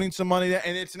 They're putting some money there,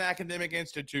 and it's an academic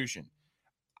institution.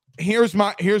 Here's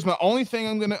my only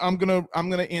thing I'm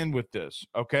gonna end with this.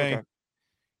 Okay.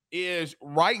 Is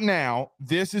right now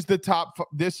this is the top,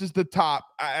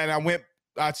 and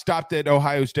I stopped at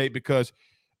Ohio State because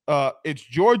it's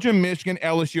Georgia, Michigan,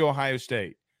 LSU, Ohio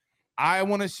State. I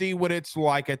want to see what it's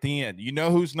like at the end. You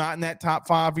know who's not in that top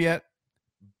 5 yet?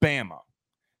 Bama.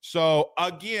 So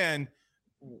again,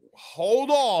 hold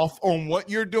off on what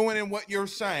you're doing and what you're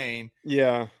saying.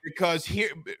 Yeah. Because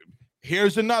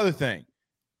here's another thing.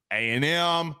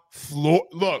 A&M,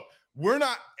 look, we're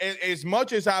not, as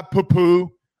much as I poo-poo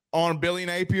on Billy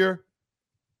Napier,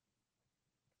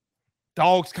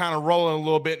 dog's kind of rolling a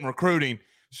little bit in recruiting.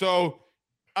 So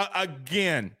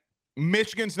again,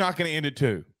 Michigan's not going to end it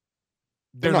too.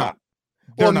 They're not.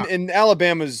 Well, and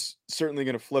Alabama's certainly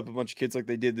going to flip a bunch of kids like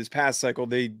they did this past cycle.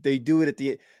 They do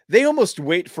it they almost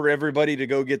wait for everybody to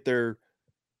go get their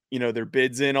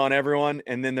bids in on everyone,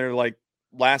 and then they're like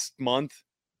last month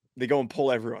they go and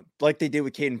pull everyone like they did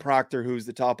with Caden Proctor, who's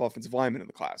the top offensive lineman in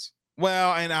the class.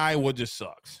 Well, and Iowa just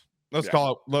sucks. Let's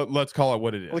call it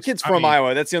what it is. Well, the kid's from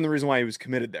Iowa. That's the only reason why he was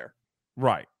committed there.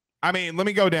 Right. I mean, let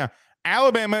me go down.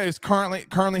 Alabama is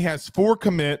currently has 4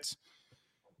 commits.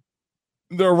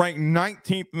 They're ranked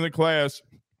 19th in the class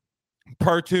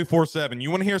per 247.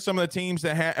 You want to hear some of the teams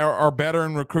that are better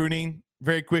in recruiting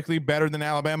very quickly, better than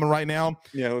Alabama right now?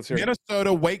 Yeah, let's hear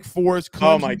Minnesota, Wake Forest,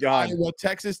 Clemson, oh my God, Iowa,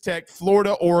 Texas Tech,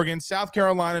 Florida, Oregon, South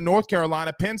Carolina, North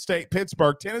Carolina, Penn State,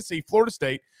 Pittsburgh, Tennessee, Florida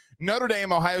State, Notre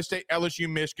Dame, Ohio State, LSU,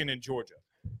 Michigan, and Georgia.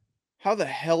 How the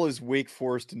hell is Wake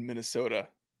Forest in Minnesota?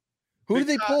 Who do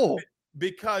they pull?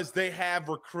 Because they have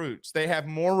recruits. They have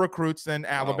more recruits than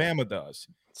Alabama does.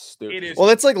 Stupid. Well,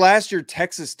 that's like last year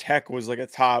Texas Tech was like a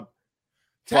top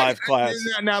 5 class.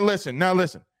 Now listen.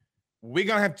 We're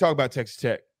going to have to talk about Texas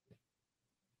Tech.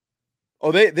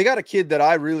 Oh, they got a kid that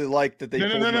I really like that they No.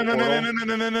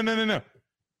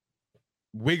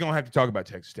 We're going to have to talk about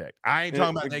Texas Tech. I ain't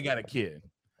talking about they got a kid.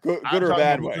 Good or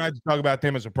bad way. We're going to have to talk about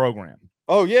them as a program.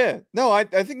 Oh, yeah. No, I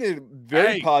think they're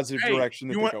very positive direction.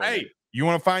 You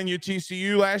want to find your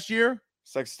TCU last year?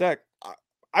 Texas Tech.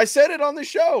 I said it on the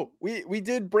show. We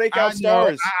did breakout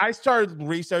stars. I started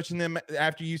researching them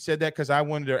after you said that because I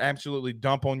wanted to absolutely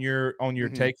dump on your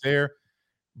take there.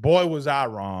 Boy, was I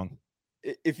wrong.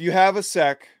 If you have a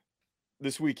sec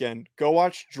this weekend, go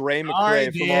watch Dre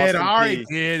McCray from Austin. I already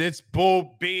did. It's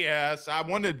bull BS. I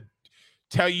wanted to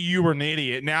tell you were an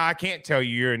idiot. Now I can't tell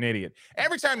you you're an idiot.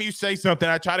 Every time you say something,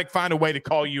 I try to find a way to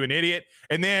call you an idiot.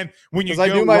 And then when you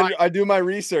I do my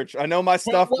research. I know my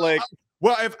stuff, Blake.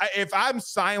 Well, if I'm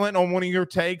silent on one of your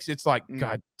takes, it's like,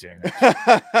 God damn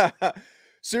it.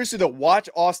 Seriously, though, watch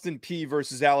Austin P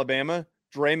versus Alabama.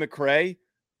 Dre McCray.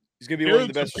 He's going to be one of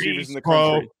the best receivers in the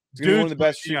country. He's going to be one of the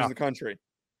best receivers in the country.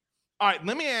 All right,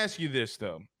 let me ask you this,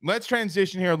 though. Let's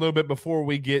transition here a little bit before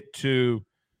we get to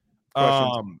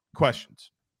questions.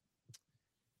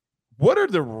 What are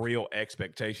the real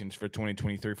expectations for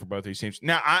 2023 for both these teams?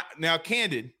 Now,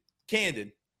 candid.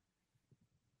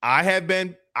 I have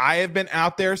been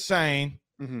out there saying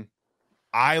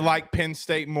I like Penn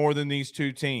State more than these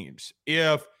two teams.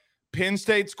 If Penn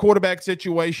State's quarterback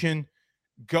situation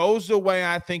goes the way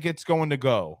I think it's going to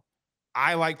go,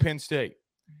 I like Penn State.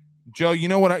 Joe, you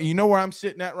know where I'm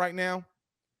sitting at right now?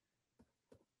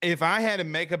 if I had to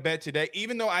make a bet today,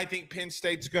 even though I think Penn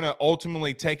State's going to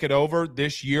ultimately take it over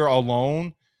this year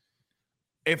alone,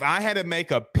 if I had to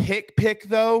make a pick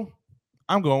though,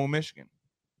 I'm going with Michigan.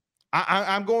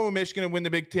 I'm going with Michigan and win the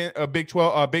Big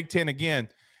 12, Big 10 again.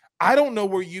 I don't know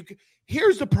where you.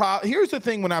 Here's the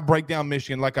thing when I break down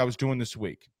Michigan, like I was doing this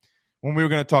week when we were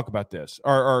going to talk about this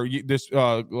or this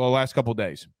last couple of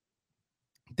days.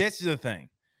 This is the thing,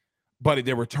 buddy.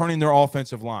 They're returning their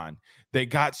offensive line. They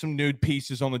got some new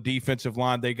pieces on the defensive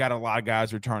line. They got a lot of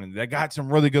guys returning. They got some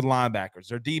really good linebackers.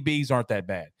 Their DBs aren't that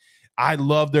bad. I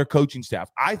love their coaching staff.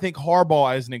 I think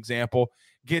Harbaugh, as an example,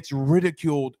 gets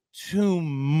ridiculed too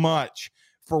much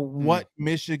for what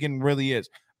Michigan really is.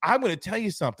 I'm going to tell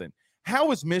you something.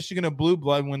 How is Michigan a blue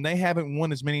blood when they haven't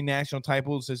won as many national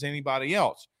titles as anybody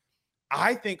else?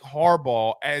 I think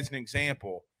Harbaugh, as an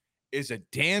example, is a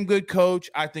damn good coach.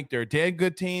 I think they're a damn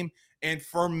good team. And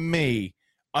for me,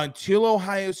 until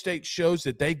Ohio State shows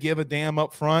that they give a damn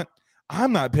up front,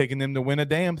 I'm not picking them to win a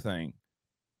damn thing.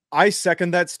 I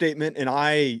second that statement, and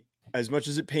as much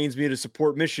as it pains me to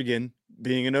support Michigan,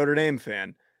 being a Notre Dame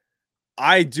fan,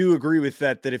 I do agree with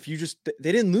that if you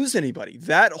they didn't lose anybody.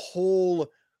 That whole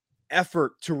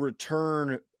effort to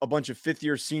return a bunch of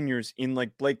fifth-year seniors in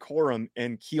like Blake Corum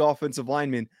and key offensive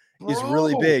linemen is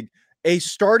really big. A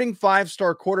starting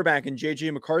 5-star quarterback in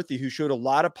J.J. McCarthy, who showed a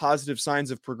lot of positive signs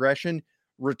of progression,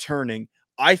 returning.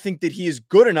 I think that he is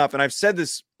good enough, and I've said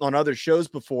this on other shows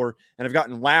before, and I've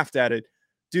gotten laughed at it.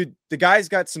 Dude, the guy's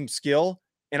got some skill,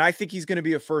 and I think he's going to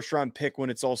be a first-round pick when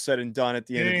it's all said and done at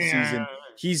the end of the season.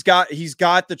 He's got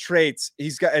the traits.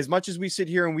 He's got, as much as we sit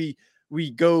here and we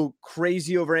go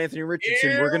crazy over Anthony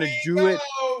Richardson, we're going to do it.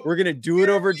 We're going to do it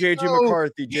over JJ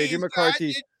McCarthy. JJ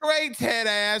McCarthy. Great head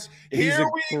ass. He's a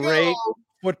great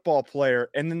football player.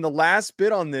 And then the last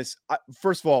bit on this,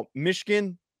 first of all,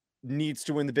 Michigan needs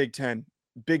to win the Big Ten.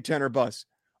 Big Ten or bust.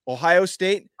 Ohio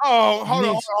State. Oh, hold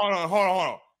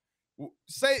on.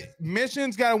 Say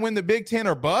Michigan's got to win the Big Ten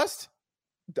or bust?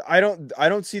 I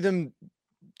don't see them.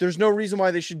 There's no reason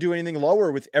why they should do anything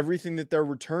lower with everything that they're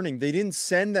returning. They didn't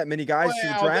send that many guys to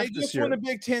the draft this year. They just won the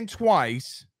Big Ten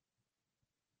twice.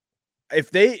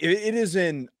 It is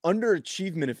an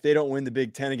underachievement if they don't win the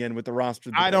Big Ten again with the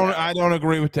roster. I don't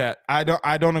agree with that. I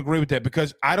don't agree with that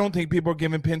because I don't think people are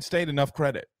giving Penn State enough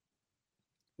credit.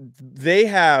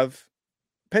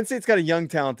 Penn State's got a young,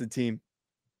 talented team.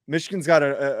 Michigan's got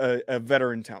a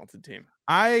veteran, talented team.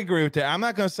 I agree with that. I'm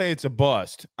not going to say it's a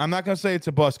bust.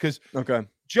 Because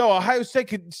Joe, Ohio State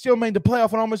could still make the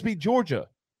playoff and almost beat Georgia.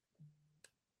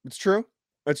 It's true.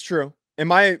 That's true. And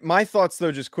my thoughts,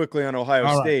 though, just quickly on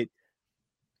Ohio State.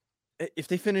 If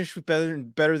they finish with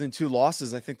better than 2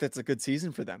 losses, I think that's a good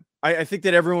season for them. I think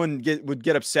that everyone would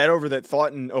get upset over that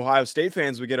thought, and Ohio State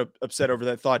fans would get upset over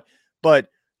that thought. But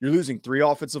you're losing 3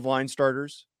 offensive line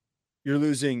starters. You're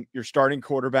losing your starting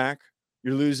quarterback.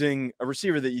 You're losing a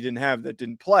receiver that you didn't have that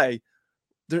didn't play.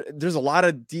 There's a lot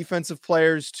of defensive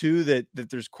players, too, that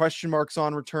there's question marks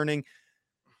on returning.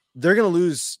 They're going to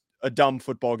lose a dumb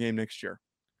football game next year.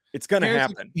 It's going to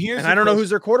happen. And I don't know who's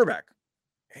their quarterback.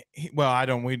 Well,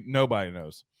 nobody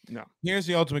knows. No. Here's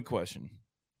the ultimate question.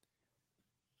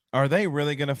 Are they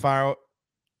really going to fire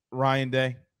Ryan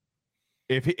Day?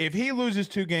 If he loses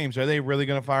 2 games, are they really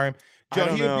going to fire him? Joe, I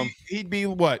don't know. He'd be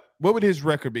what? What would his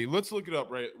record be? Let's look it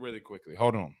up really quickly.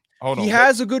 Hold on. He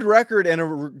has a good record and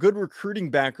a good recruiting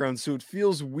background, so it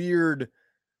feels weird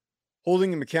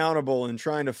holding him accountable and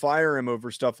trying to fire him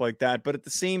over stuff like that. But at the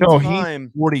same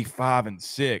time, he's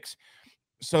 45-6.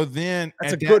 So then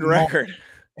that's a good record.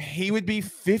 He would be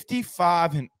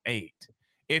 55-8.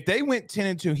 If they went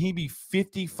 10-2, he'd be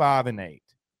 55-8.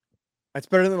 That's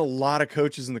better than a lot of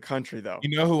coaches in the country, though.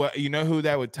 You know who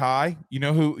that would tie? You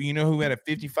know who had a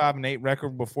 55-8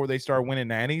 record before they started winning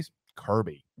natties?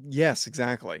 Kirby. Yes,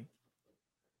 exactly.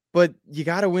 But you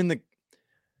got to win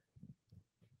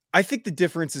I think the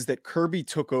difference is that Kirby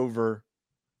took over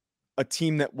a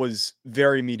team that was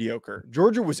very mediocre.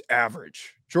 Georgia was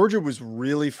average. Georgia was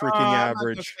really freaking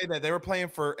average. I'm not say that. They were playing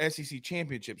for SEC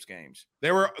championships games.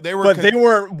 They were, but they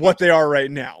weren't what they are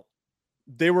right now.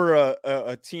 They were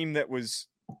a team that was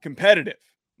competitive.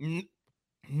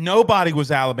 Nobody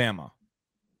was Alabama.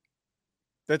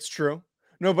 That's true.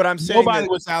 No, but I'm saying nobody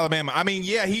was Alabama. I mean,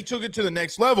 yeah, he took it to the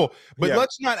next level, but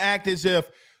let's not act as if.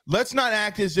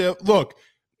 Look,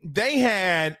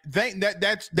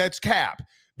 that's cap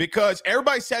because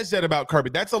everybody says that about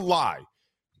Kirby. That's a lie.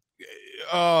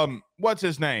 What's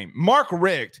his name? Mark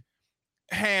Richt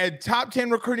had top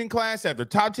 10 recruiting class after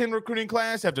top 10 recruiting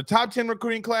class after top 10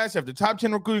 recruiting class after top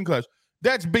 10 recruiting class.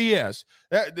 That's BS.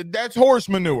 That's horse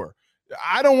manure.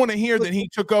 I don't want to hear that he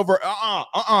took over.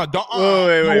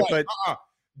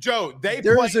 Joe, they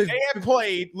have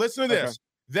played, listen to this. Okay.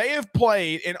 They have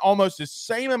played in almost the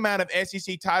same amount of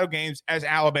SEC title games as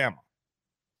Alabama.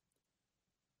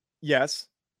 Yes.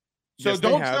 So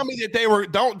don't tell me that they were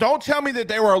don't tell me that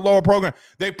they were a lower program.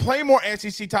 They play more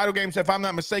SEC title games, if I'm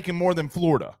not mistaken, more than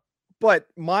Florida. But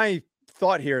my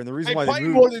thought here, and the reason why they played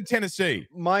more than Tennessee.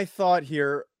 My thought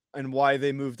here and why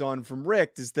they moved on from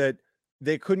Richt is that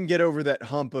they couldn't get over that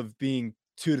hump of being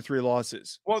 2 to 3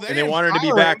 losses. Well, they wanted to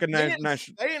be back in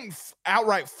national. They didn't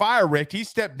outright fire Richt. He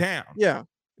stepped down. Yeah.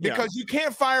 Because you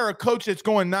can't fire a coach that's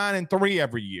going 9-3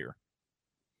 every year.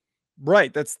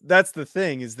 Right. That's the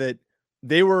thing, is that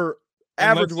they were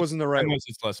average wasn't the right word.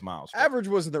 It's less miles. Average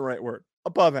wasn't the right word.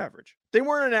 Above average. They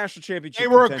weren't a national championship. They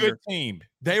were a good team.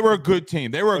 They were a good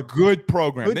team. They were a good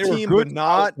program. Good team, but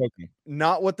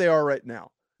not what they are right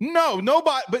now. No,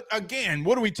 nobody. But again,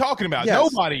 what are we talking about? Yes.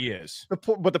 Nobody is.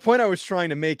 But the point I was trying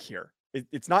to make here,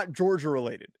 it's not Georgia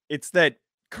related. It's that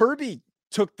Kirby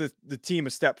took the team a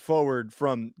step forward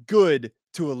from good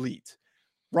to elite.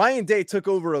 Ryan Day took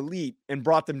over elite and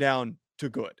brought them down to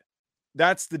good.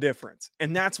 That's the difference.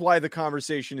 And that's why the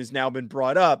conversation has now been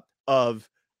brought up of,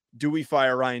 do we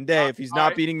fire Ryan Day if he's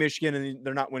not beating Michigan and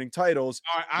they're not winning titles?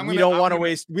 We don't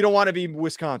want to be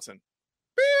Wisconsin.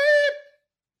 Beep.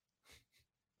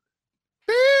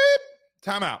 Beep.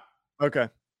 Timeout. Okay.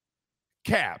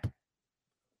 Cap.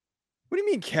 What do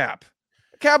you mean cap?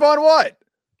 Cap on what?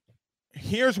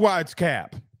 Here's why it's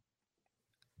cap.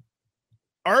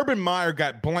 Urban Meyer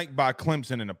got blanked by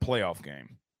Clemson in a playoff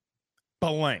game.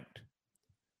 Blanked.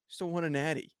 Still won a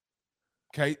natty.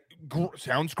 Okay.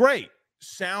 Sounds great.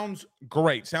 Sounds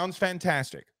great. Sounds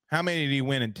fantastic. How many did he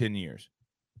win in 10 years?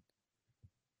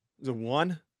 Is it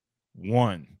one?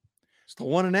 One. Still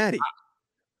won a natty.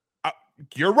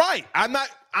 You're right. I'm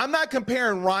not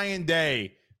comparing Ryan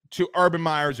Day to Urban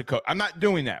Meyer as a coach. I'm not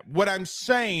doing that. What I'm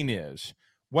saying is,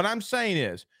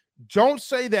 don't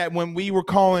say that when we were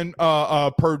calling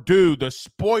Purdue the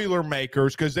spoiler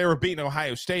makers because they were beating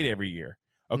Ohio State every year.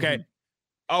 Okay. Mm-hmm.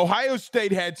 Ohio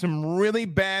State had some really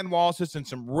bad losses and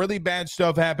some really bad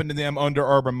stuff happened to them under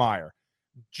Urban Meyer.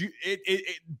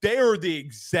 They are the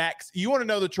exact. You want to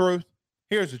know the truth?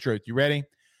 Here's the truth. You ready?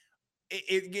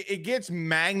 It gets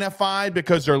magnified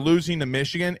because they're losing to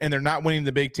Michigan and they're not winning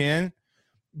the Big Ten.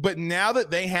 But now that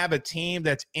they have a team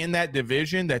that's in that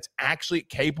division that's actually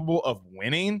capable of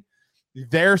winning,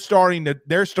 they're starting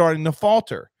to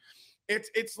falter.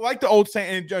 It's like the old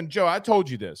saying, and Joe, I told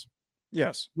you this.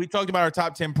 Yes. We talked about our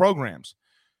top 10 programs.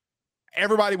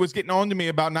 Everybody was getting on to me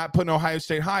about not putting Ohio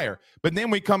State higher. But then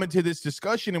we come into this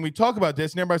discussion and we talk about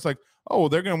this, and everybody's like, oh,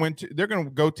 they're going to win. They're going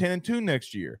to go 10-2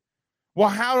 next year. Well,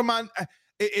 how am I?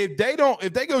 If they go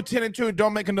 10-2 and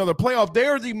don't make another playoff, they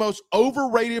are the most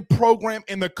overrated program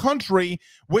in the country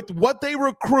with what they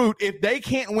recruit if they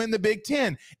can't win the Big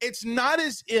Ten. It is not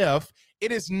as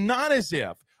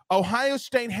if Ohio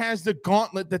State has the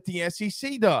gauntlet that the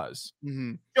SEC does.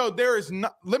 Mm-hmm. There is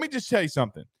not. Let me just tell you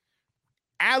something.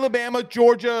 Alabama,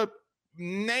 Georgia,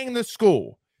 name the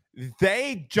school.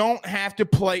 They don't have to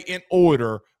play in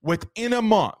order within a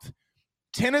month.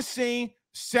 Tennessee,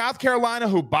 South Carolina,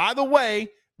 who, by the way,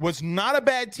 was not a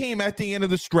bad team at the end of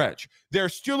the stretch. They're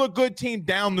still a good team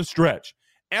down the stretch.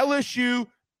 LSU,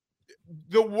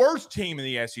 the worst team in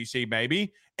the SEC,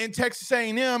 maybe, and Texas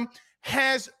A&M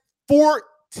has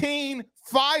 14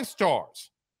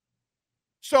 5-stars.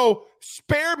 So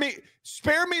spare me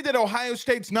that Ohio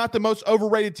State's not the most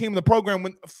overrated team in the program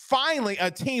when finally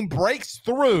a team breaks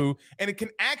through and it can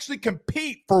actually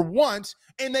compete for once,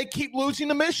 and they keep losing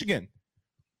to Michigan.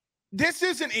 This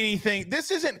isn't anything.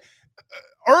 This isn't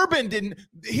Urban didn't.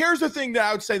 Here's the thing that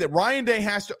I would say that Ryan Day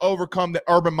has to overcome that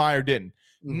Urban Meyer didn't.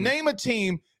 Mm-hmm. Name a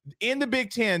team in the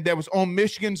Big Ten that was on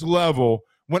Michigan's level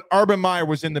when Urban Meyer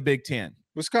was in the Big Ten.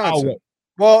 Wisconsin.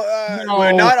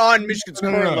 Not on Michigan's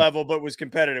current level, but was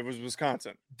competitive. Was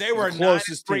Wisconsin. They were a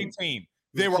 9-3 team.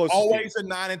 They were always a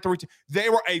 9-3 team. They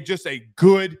were just a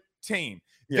good team.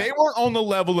 Yeah. They weren't on the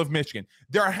level of Michigan.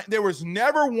 There was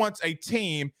never once a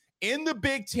team in the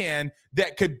Big Ten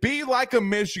that could be like a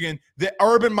Michigan that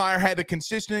Urban Meyer had to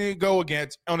consistently go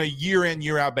against on a year-in,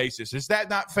 year-out basis. Is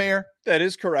that not fair? That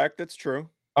is correct. That's true.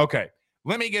 Okay,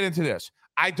 let me get into this.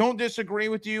 I don't disagree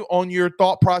with you on your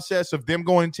thought process of them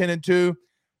going 10-2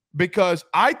 because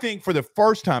I think for the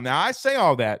first time, now I say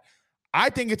all that,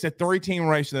 I think it's a 3-team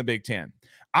race in the Big Ten.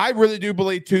 I really do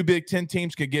believe 2 Big Ten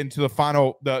teams could get into the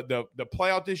final, the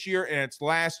playoff this year, and it's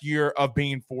last year of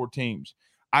being 4 teams.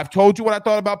 I've told you what I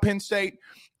thought about Penn State.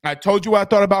 I told you what I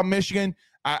thought about Michigan.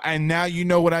 And now you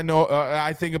know what I know.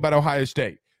 I think about Ohio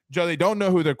State. Joe, they don't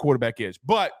know who their quarterback is.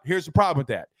 But here's the problem with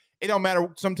that. It don't matter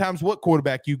sometimes what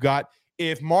quarterback you got.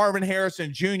 if Marvin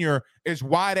Harrison Jr. is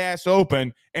wide ass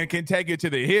open and can take it to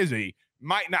the hizzy,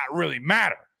 might not really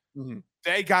matter. Mm-hmm.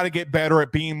 They got to get better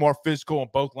at being more physical on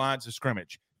both lines of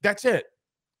scrimmage. That's it.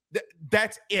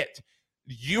 That's it.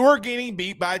 You're getting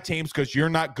beat by teams because you're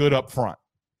not good up front.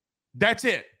 That's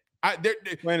it.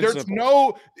 There's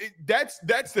no. That's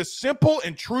the simple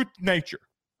and truth nature.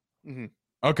 Mm-hmm.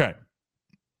 Okay.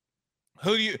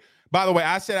 Who do you? By the way,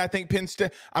 I said I think Penn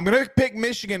State. I'm going to pick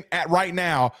Michigan at right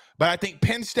now, but I think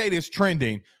Penn State is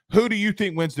trending. Who do you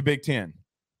think wins the Big Ten?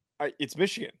 It's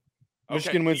Michigan.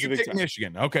 Michigan wins the Big Ten.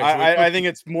 Michigan. Okay. So I think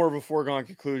it's more of a foregone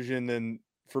conclusion than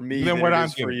for me than what it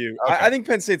is for you. Okay. I think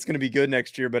Penn State's going to be good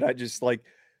next year, but I just like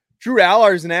Drew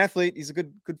Aller is an athlete. He's a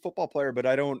good football player, but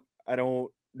I don't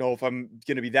know if I'm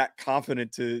going to be that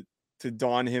confident to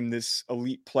don him this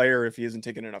elite player if he hasn't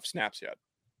taken enough snaps yet.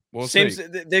 We'll see.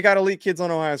 They got elite kids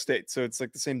on Ohio State, so it's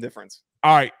like the same difference.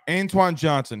 All right, Antoine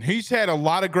Johnson. He's had a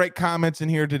lot of great comments in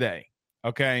here today.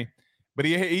 Okay, but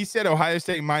he said Ohio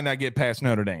State might not get past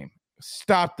Notre Dame.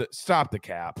 Stop the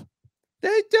cap.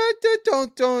 They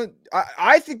don't.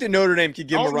 I think that Notre Dame could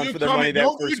give them a run for their money.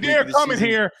 Don't you dare come in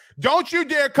here. Don't you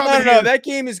dare come in here. No, that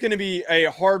game is going to be a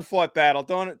hard fought battle.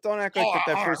 Don't act like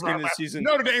that first game of the season.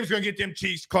 Notre Dame's going to get them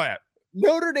cheeks clapped.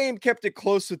 Notre Dame kept it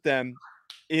close with them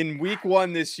in week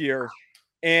 1 this year,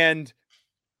 and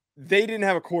they didn't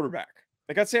have a quarterback.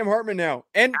 They got Sam Hartman now,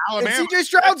 and CJ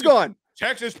Stroud's gone.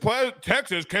 Texas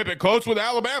kept it close with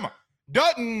Alabama.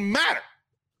 Doesn't matter.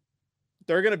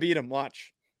 They're going to beat them.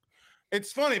 Watch.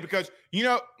 It's funny because, who?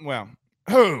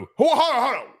 Hold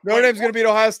on. Notre Dame's going to beat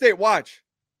Ohio State. Watch.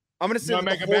 I'm going to sit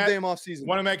the whole damn offseason.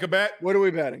 Want to make a bet? What are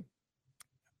we betting?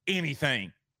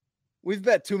 Anything. We've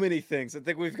bet too many things. I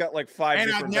think we've got like 5 and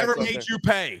different I've never made you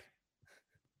pay.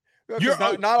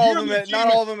 Not all of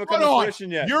them have come to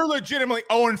fruition yet. You're legitimately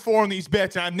 0-4 on these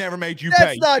bets, and I've never made you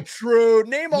pay. That's not true.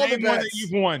 Name all the bets. One that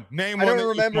you've won. Name one. I don't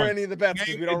remember any of the bets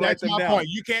because we don't write them down. That's my point.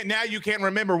 You can't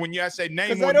remember when I say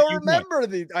name one. I don't remember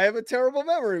I have a terrible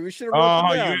memory. We should have wrote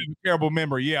them down. You have a terrible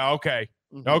memory. Yeah. Okay.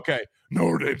 Mm-hmm. Okay.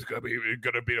 Notre Dame's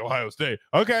gonna beat Ohio State.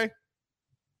 Okay.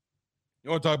 You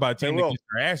want to talk about a team that gets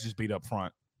their asses beat up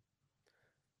front?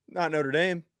 Not Notre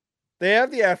Dame. They have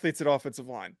the athletes at offensive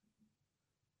line.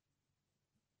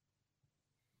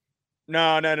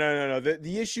 No.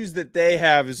 The issues that they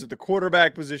have is at the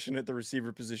quarterback position, at the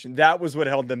receiver position. That was what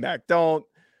held them back. Don't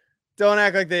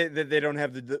act like they don't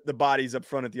have the bodies up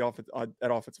front at the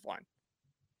offensive line.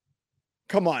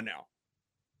 Come on now.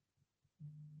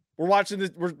 We're watching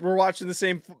this. We're watching the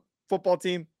same football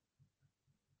team.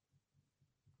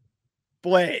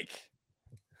 Blake,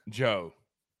 Joe,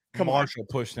 Marshall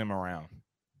pushed them around.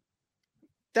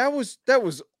 That was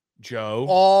Joe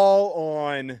all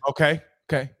on. Okay.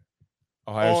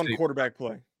 Ohio on State. Quarterback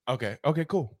play. Okay,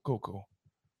 cool.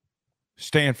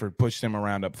 Stanford pushed them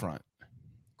around up front.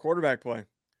 Quarterback play.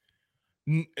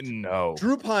 No.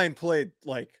 Drew Pine played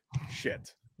like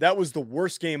shit. That was the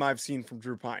worst game I've seen from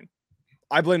Drew Pine.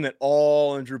 I blame that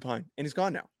all on Drew Pine, and he's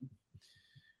gone now.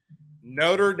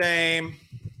 Notre Dame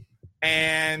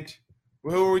and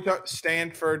who are we talking?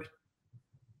 Stanford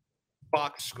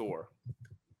box score.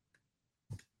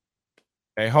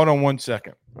 Hey, hold on 1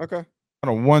 second. Okay.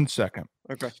 Hold on 1 second.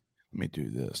 Okay. Let me do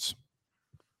this.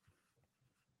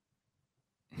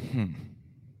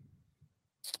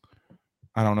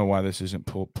 I don't know why this isn't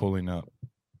pulling up.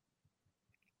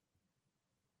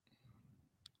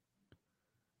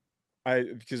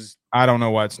 Because I don't know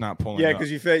why it's not pulling up. Yeah,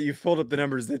 because you pulled up the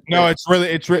numbers that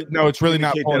it's really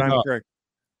not pulling up. Correct.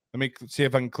 Let me see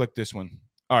if I can click this one.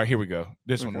 All right, here we go.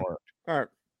 This one worked. All right.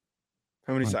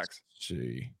 How many sacks? Let's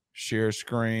see. Share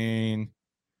screen.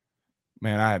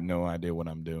 Man, I have no idea what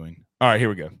I'm doing. All right, here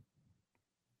we go.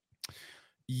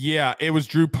 Yeah, it was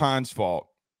Drew Pine's fault.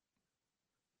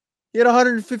 He had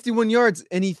 151 yards,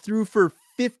 and he threw for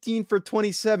 15 for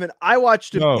 27. I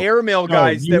watched him airmail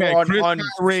guys that were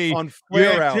on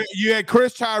flare out. You had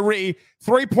Chris Tyree,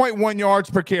 3.1 yards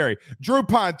per carry. Drew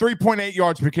Pine, 3.8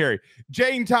 yards per carry.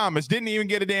 Jadyn Thomas didn't even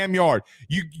get a damn yard.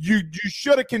 You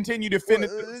should have continued to finish.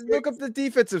 Look up the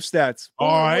defensive stats. All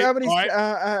right.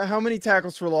 How many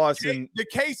tackles for loss? The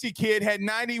Casey kid had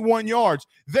 91 yards.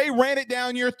 They ran it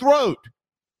down your throat.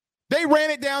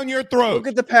 Look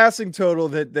at the passing total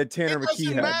that Tanner McKee had. It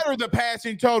doesn't matter the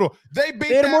passing total. They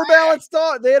had a more balanced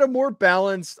They had a more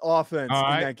balanced offense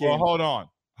in that game. Well, hold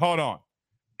on.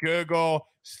 Google.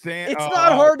 It's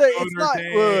not hard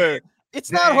to.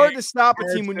 It's not hard to stop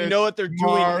a team when you know what they're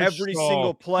doing every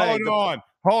single play.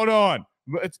 Hold on.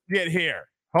 Let's get here.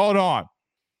 Hold on.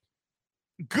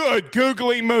 Good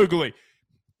googly moogly.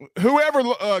 whoever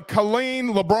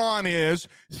Colleen LeBron is,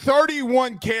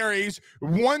 31 carries,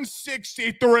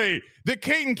 163. The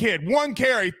Keaton kid, 1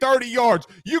 carry, 30 yards.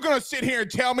 You're going to sit here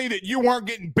and tell me that you weren't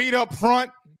getting beat up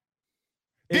front?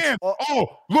 Then,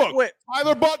 look, wait.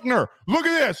 Tyler Buckner, look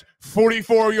at this.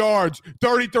 44 yards,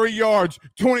 33 yards,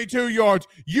 22 yards.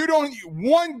 You don't,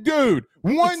 one dude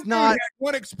had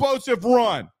one explosive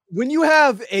run. When you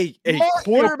have a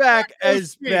quarterback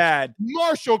as bad,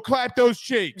 Marshall clapped those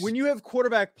cheeks. When you have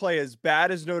quarterback play as bad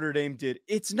as Notre Dame did,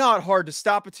 it's not hard to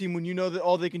stop a team when you know that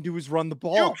all they can do is run the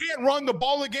ball. You can't run the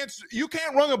ball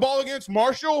against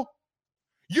Marshall.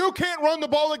 You can't run the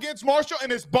ball against Marshall, and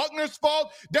it's Buckner's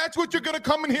fault. That's what you're going to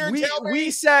come in here and tell me?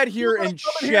 We sat here and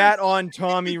chat on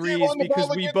Tommy Rees because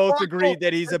we both agreed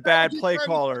that he's a bad play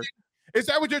caller. Is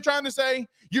that what you're trying to say?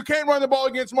 You can't run the ball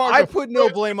against Marshall. I put no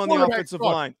blame on the offensive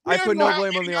line. I put no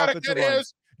blame on the offensive line.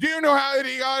 Do you know how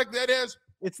idiotic that is?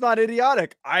 It's not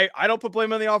idiotic. I don't put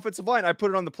blame on the offensive line. I put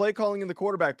it on the play calling and the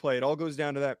quarterback play. It all goes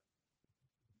down to that.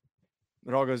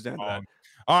 It all goes down to that.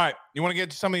 All right. You want to get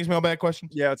to some of these mailbag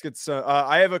questions? Yeah, let's get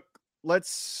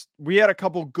we had a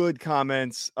couple good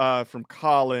comments from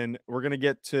Colin. We're going to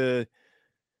get to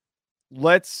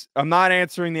I'm not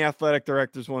answering the athletic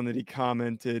director's one that he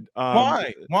commented.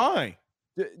 Why?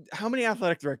 How many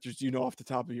athletic directors do you know off the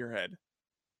top of your head?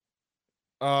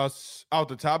 Off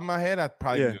the top of my head, I'd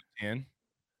probably do 10.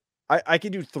 I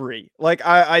could do 3. Like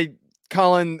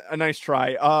Colin, a nice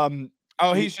try.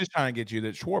 He's just trying to get you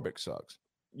that Schwarbeck sucks.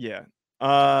 Yeah.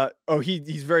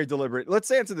 He's very deliberate. Let's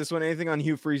answer this one. Anything on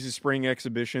Hugh Freeze's spring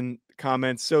exhibition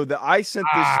comments? So I sent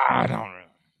this. I don't know.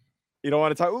 You don't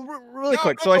want to talk really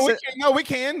quick. We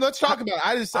can. Let's talk about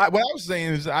it. What I was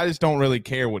saying is I just don't really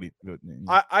care what he.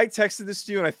 I texted this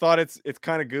to you and I thought it's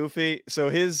kind of goofy. So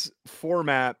his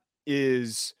format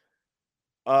is,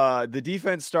 the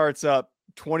defense starts up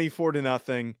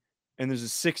 24-0, and there's a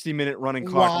 60-minute running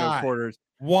clock, no quarters.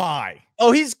 Why?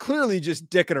 Oh, he's clearly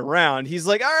just dicking around. He's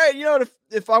like, all right, you know,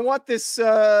 if I want this,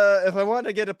 if I want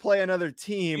to get to play another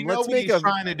team, let's make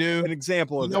an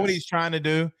example of this. You know what he's trying to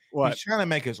do? What? He's trying to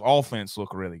make his offense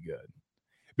look really good.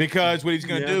 Because what he's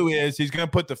going to do is he's going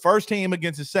to put the first team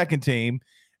against the second team,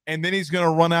 and then he's going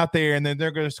to run out there, and then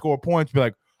they're going to score points. Be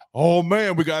like, oh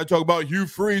man, we got to talk about Hugh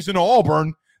Freeze and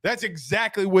Auburn. That's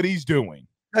exactly what he's doing.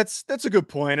 That's a good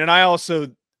point. And I also,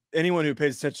 anyone who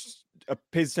pays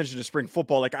attention to spring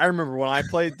football, like I remember when I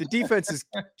played, the defenses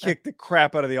kick the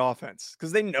crap out of the offense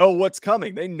because they know what's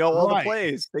coming. They know all the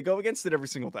plays. They go against it every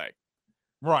single day.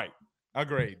 Right.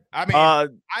 Agreed. I mean,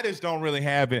 I just don't really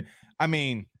have it. I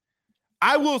mean,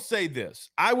 I will say this.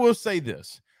 I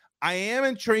am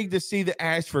intrigued to see the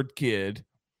Ashford kid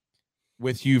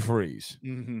with Hugh Freeze.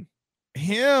 Mm-hmm.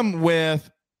 Him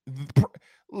with,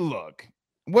 look,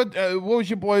 what was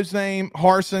your boy's name?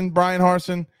 Brian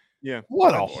Harsin. Yeah.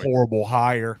 What a horrible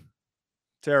hire.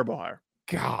 Terrible hire.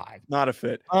 God. Not a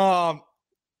fit. Let's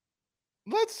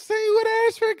see what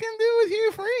Ashford can do with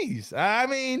Hugh Freeze. I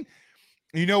mean,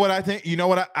 you know what I think? You know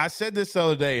what? I said this the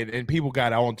other day, and people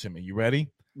got on to me. You ready?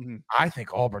 Mm-hmm. I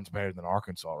think Auburn's better than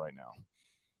Arkansas right now.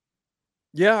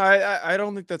 Yeah, I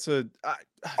don't think that's the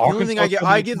only thing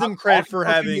I give them credit for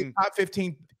having top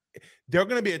 15. They're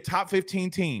going to be a top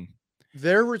 15 team.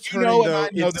 They're returning,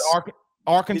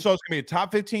 Arkansas is going to be a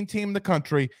top 15 team in the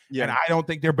country, and I don't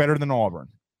think they're better than Auburn.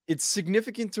 It's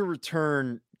significant to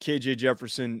return KJ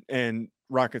Jefferson and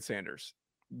Rocket Sanders.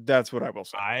 That's what I will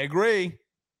say. I agree.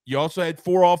 You also had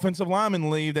 4 offensive linemen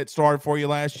leave that started for you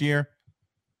last year.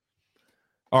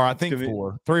 Or I think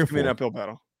 4. 3 or 4. An uphill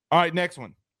battle. All right, next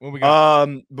one. What we got?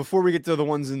 Before we get to the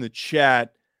ones in the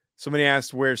chat, somebody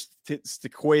asked where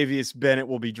Stequavius Bennett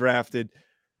will be drafted.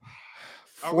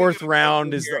 4th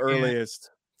round is the earliest.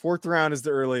 4th round is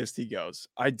the earliest he goes.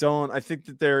 I think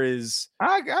that there is.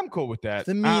 I'm cool with that.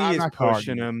 The media is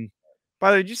pushing him.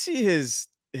 By the way, did you see his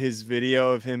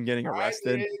video of him getting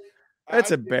arrested?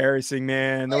 That's embarrassing,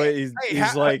 man. The way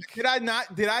he's like. Did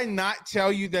I not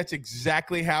tell you that's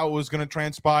exactly how it was going to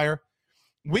transpire?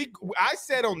 I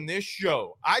said on this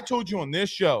show, I told you on this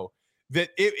show that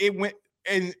it went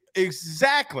and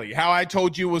exactly how I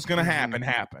told you it was going to happen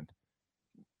happened.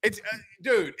 It's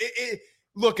dude.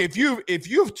 Look, if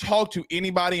you've talked to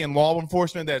anybody in law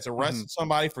enforcement that's arrested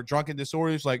somebody for drunken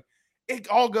disorders, like it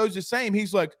all goes the same.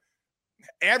 He's like,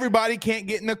 everybody can't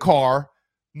get in the car.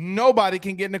 Nobody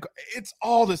can get in the car. It's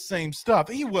all the same stuff.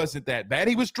 He wasn't that bad.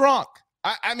 He was drunk.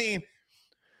 I mean,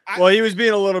 he was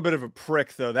being a little bit of a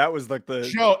prick, though. That was like the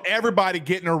show. Everybody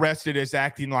getting arrested is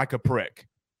acting like a prick.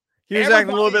 He was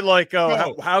acting a little bit like,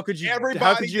 how could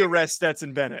you arrest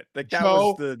Stetson Bennett? Like that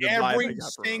was the every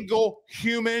single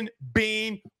human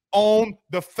being on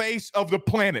the face of the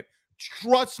planet.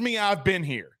 Trust me, I've been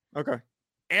here. Okay.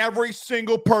 Every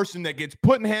single person that gets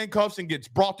put in handcuffs and gets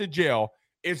brought to jail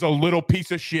is a little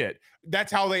piece of shit.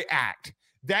 That's how they act.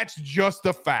 That's just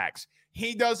the facts.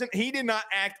 He did not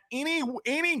act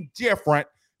any different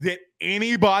than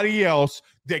anybody else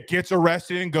that gets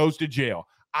arrested and goes to jail.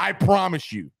 I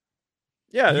promise you.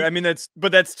 Yeah, I mean,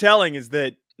 that's telling is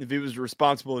that if he was a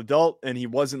responsible adult and he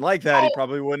wasn't like that, he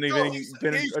probably wouldn't have he's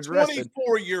been arrested.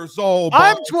 24 years old.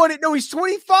 I'm 20. No, he's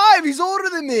 25. He's older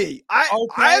than me. I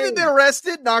haven't been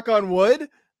arrested. Knock on wood.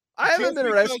 I haven't been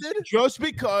arrested. Just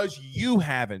because you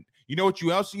haven't. You know what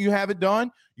else you haven't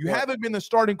done? You haven't been the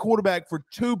starting quarterback for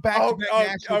 2 back-to-back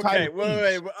national titles.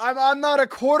 Wait. I'm not a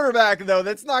quarterback though.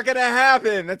 That's not going to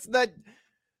happen. That's not.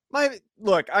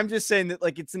 Look, I'm just saying that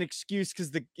like it's an excuse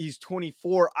because he's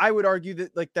 24. I would argue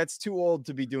that like that's too old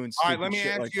to be doing stupid. All right, let me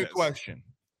ask you a question.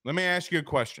 Let me ask you a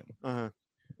question. Uh-huh.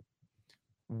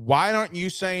 Why aren't you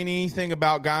saying anything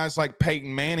about guys like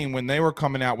Peyton Manning when they were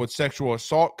coming out with sexual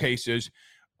assault cases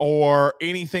or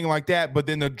anything like that? But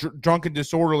then the drunken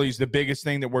disorderly is the biggest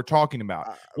thing that we're talking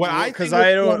about. Because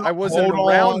I wasn't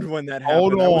around when that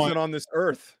happened. I wasn't on this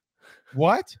earth.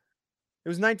 What? It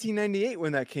was 1998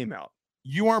 when that came out.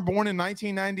 You weren't born in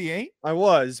 1998? I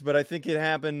was, but I think it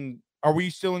happened. Are we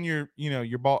still in your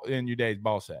dad's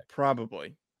ball sack?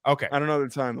 Probably. Okay. I don't know the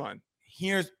timeline.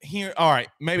 All right.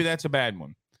 Maybe that's a bad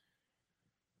one.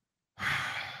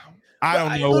 I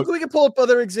don't know. Look, we can pull up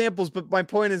other examples, but my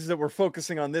point is that we're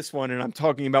focusing on this one, and I'm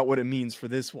talking about what it means for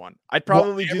this one. I'd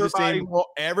probably do the same.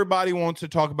 Everybody wants to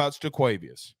talk about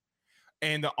Staquavius.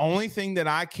 And the only thing that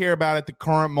I care about at the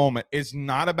current moment is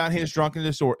not about his drunken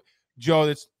disorder. Joe,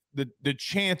 that's the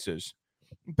chances.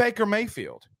 Baker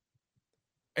Mayfield.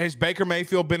 Has Baker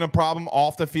Mayfield been a problem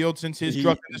off the field since his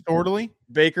drunken disorderly?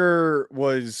 Baker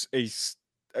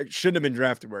shouldn't have been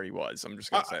drafted where he was. I'm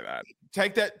just going to say that.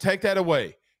 Take that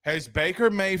away. Has Baker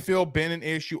Mayfield been an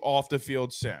issue off the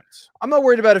field since? I'm not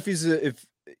worried about if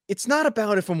it's not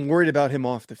about if I'm worried about him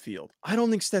off the field. I don't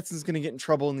think Stetson's going to get in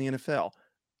trouble in the NFL.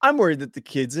 I'm worried that the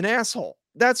kid's an asshole.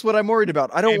 That's what I'm worried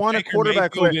about. I don't want a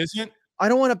quarterback who isn't. I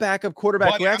don't want a backup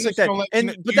quarterback who acts like that.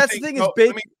 But that's the thing is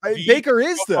Baker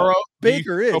is though.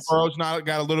 Baker is. Joe Burrow's not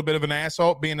got a little bit of an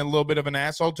asshole, being a little bit of an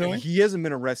asshole to him. He hasn't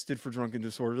been arrested for drunken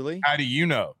disorderly. How do you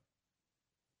know?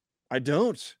 I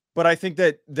don't. But I think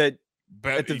that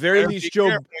at the very least, Joe.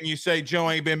 When you say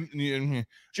Joe ain't been,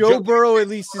 Joe Burrow at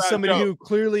least is somebody who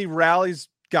clearly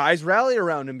guys rally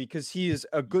around him because he is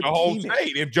a good teammate.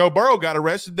 State. If Joe Burrow got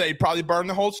arrested, they'd probably burn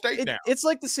the whole state down. It's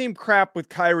like the same crap with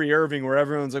Kyrie Irving where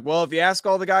everyone's like, well, if you ask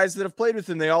all the guys that have played with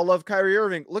him, they all love Kyrie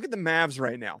Irving. Look at the Mavs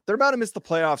right now. They're about to miss the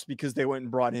playoffs because they went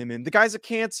and brought him in. The guy's a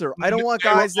cancer. I don't want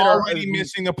guys that are already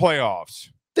missing the playoffs.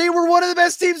 They were one of the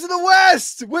best teams in the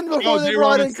West before they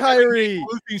brought in Kyrie.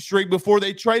 Losing streak before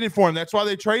they traded for him. That's why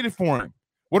they traded for him.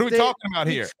 What are we talking about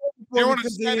here? They're on a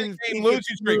 7-game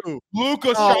losing streak.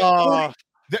 Luka shot.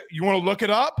 You want to look it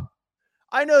up?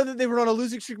 I know that they were on a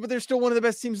losing streak, but they're still one of the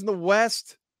best teams in the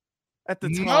West at the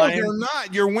time. No, they're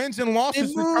not. Your wins and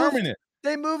losses determine it.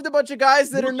 They moved a bunch of guys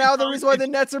that are now the reason why the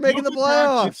Nets are making the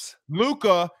playoffs.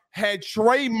 Luka had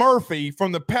Trey Murphy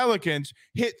from the Pelicans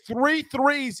hit 3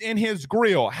 threes in his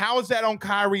grill. How is that on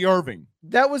Kyrie Irving?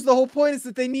 That was the whole point, is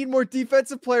that they need more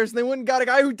defensive players, and they went and got a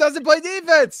guy who doesn't play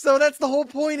defense. So that's the whole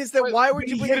point, is that why would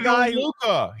you bring a guy?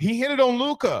 He hit it on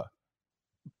Luka.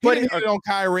 But he hit it on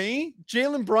Kyrie.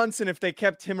 Jalen Brunson, if they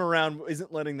kept him around,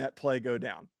 isn't letting that play go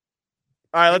down.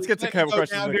 All right, let's get to a couple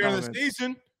questions during the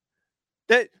season.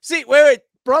 Wait.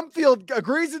 Brumfield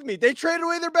agrees with me. They traded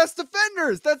away their best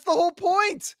defenders. That's the whole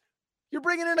point. You're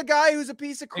bringing in a guy who's a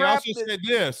piece of crap. He also said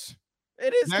this.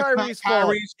 It is Kyrie's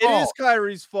fault. It is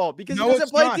Kyrie's fault because he doesn't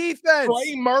play defense.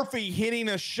 Trey Murphy hitting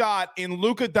a shot in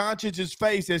Luka Doncic's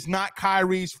face is not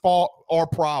Kyrie's fault or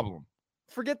problem.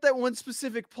 Forget that one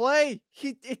specific play.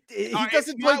 He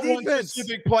doesn't play defense. One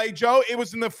specific play, Joe. It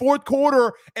was in the fourth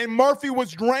quarter, and Murphy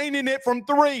was draining it from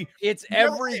 3. It's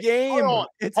every game.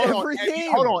 It's every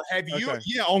game. Hold on. Have you?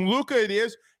 Yeah, on Luka it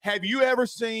is. Have you ever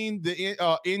seen the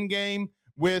Endgame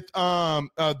with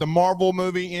the Marvel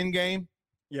movie Endgame?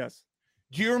 Yes.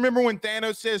 Do you remember when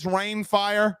Thanos says rain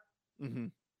fire? Mm-hmm.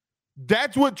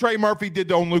 That's what Trey Murphy did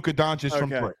on Luka Doncic from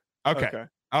 3. Okay.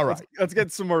 All right. Let's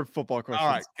get some more football questions. All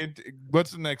right.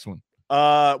 What's the next one?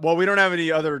 Well, we don't have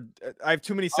any other. I have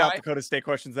too many South Dakota State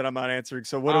questions that I'm not answering.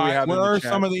 So what do we have? Where are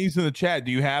some of these in the chat?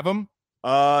 Do you have them?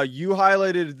 You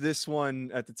highlighted this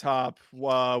one at the top.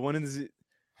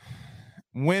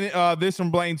 This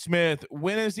from Blaine Smith.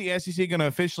 When is the SEC going to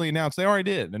officially announce? They already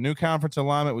did the new conference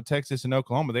alignment with Texas and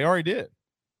Oklahoma. They already did,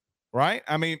 right?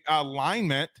 I mean,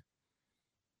 alignment.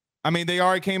 I mean, they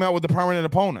already came out with the permanent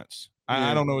opponents.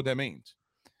 I don't know what that means.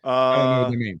 I don't know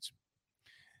what that means.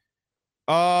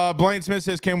 Blaine Smith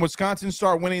says, can Wisconsin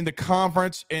start winning the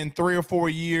conference in 3 or 4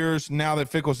 years now that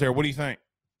Fickle's there? What do you think?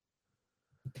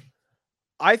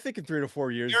 I think in 3 to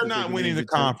 4 years they're not winning the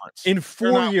conference. In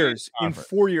 4 years,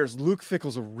 Luke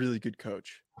Fickle's a really good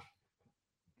coach.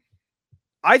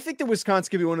 I think that Wisconsin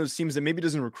could be one of those teams that maybe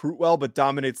doesn't recruit well, but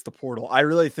dominates the portal. I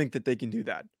really think that they can do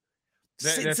that.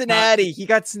 Cincinnati, he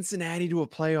got Cincinnati to a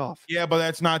playoff. Yeah, but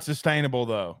that's not sustainable,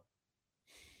 though.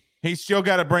 He's still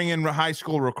got to bring in high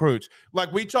school recruits.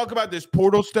 Like, we talk about this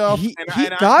portal stuff. He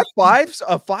got a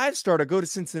 5-star to go to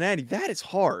Cincinnati. That is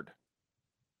hard.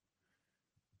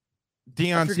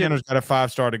 Deion Sanders got a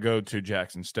 5-star to go to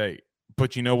Jackson State.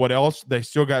 But you know what else? They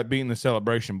still got beat in the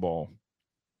Celebration Bowl.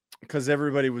 Because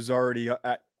everybody was already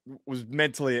was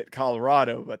mentally at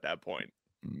Colorado at that point.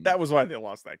 That was why they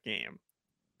lost that game.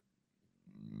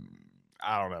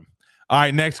 I don't know. All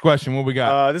right, next question. What we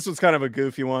got? This was kind of a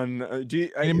goofy one.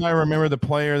 Anybody remember the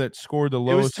player that scored the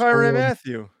lowest? It was Tyrann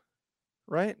Mathieu,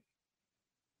 right?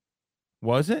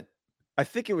 Was it? I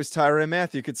think it was Tyrann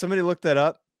Mathieu. Could somebody look that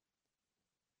up?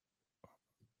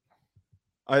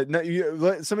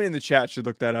 Somebody in the chat should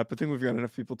look that up. I think we've got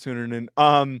enough people tuning in.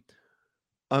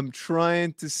 I'm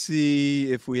trying to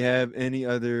see if we have any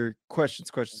other questions.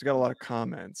 We got a lot of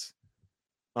comments.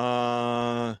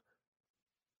 Hold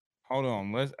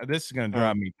on. This is going to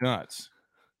drive me nuts.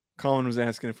 Colin was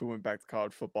asking if we went back to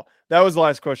college football. That was the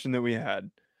last question that we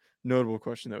had. Notable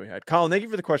question that we had. Colin, thank you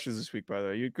for the questions this week, by the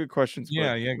way. You good questions.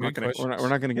 Yeah, good questions. We're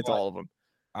not going to get to all of them.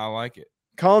 I like it.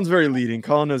 Colin's very leading.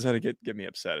 Colin knows how to get me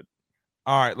upset.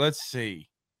 All right, let's see.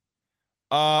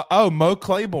 Mo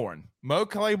Claiborne. Mo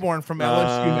Claiborne from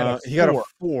LSU he got a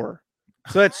 4.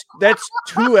 So that's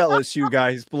 2 LSU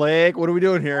guys. Blake, what are we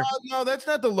doing here? No, that's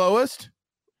not the lowest.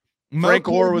 Frank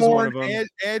Gore was one of them.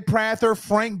 Ed Prather,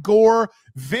 Frank Gore,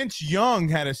 Vince Young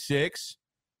had a 6.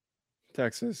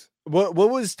 Texas. What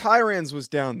was Tyrann's was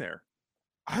down there?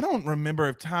 I don't remember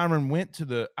if Tyrann went to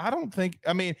the. I don't think.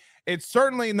 I mean, it's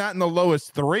certainly not in the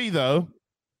lowest 3 though.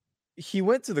 He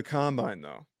went to the combine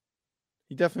though.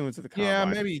 He definitely went to the combine. Yeah,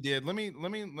 maybe he did. Let me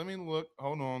look.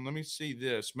 Hold on. Let me see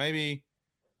this. Maybe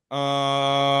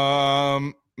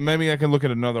I can look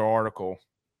at another article.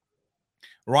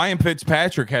 Ryan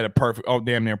Fitzpatrick had a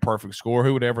damn near perfect score.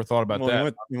 Who would ever thought about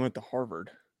that? He went to Harvard.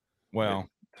 Well,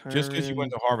 just because you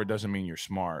went to Harvard doesn't mean you're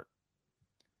smart.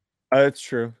 That's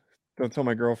true. Don't tell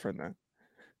my girlfriend that.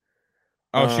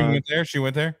 Oh, she went there? She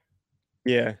went there?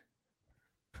 Yeah.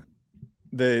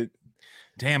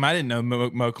 Damn, I didn't know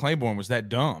Mo Claiborne was that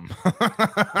dumb.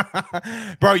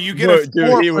 Bro, you get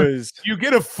you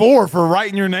get a 4 for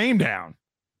writing your name down.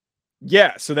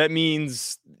 Yeah, so that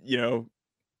means,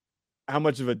 how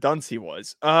much of a dunce he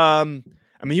was. I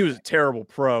mean, he was a terrible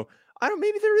pro.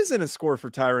 Maybe there isn't a score for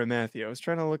Tyrann Mathieu. I was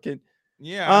trying to look at.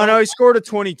 Yeah. Oh no, he scored a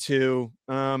 22.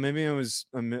 Maybe I was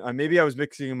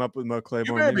mixing him up with Mo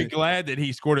Claiborne. You better be glad that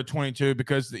he scored a 22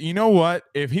 because you know what?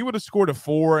 If he would have scored a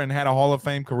 4 and had a Hall of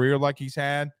Fame career like he's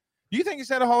had, do you think he's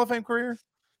had a Hall of Fame career?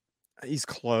 He's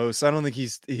close. I don't think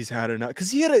he's had enough because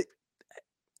he had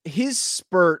his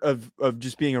spurt of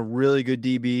just being a really good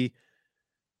DB.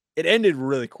 It ended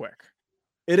really quick.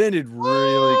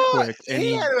 Quick, and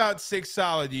he had about 6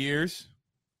 solid years.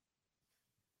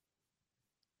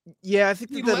 Yeah, I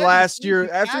think that last year,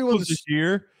 after he was this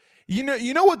year, you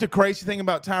know what the crazy thing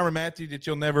about Tyrann Mathieu that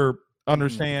you'll never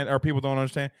understand or people don't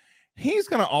understand, he's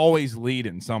gonna always lead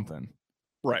in something,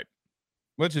 right?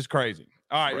 Which is crazy.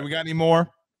 All right, we got any more?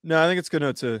 No, I think it's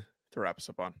good to wrap us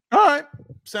up on. All right,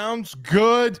 sounds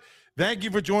good. Thank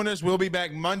you for joining us. We'll be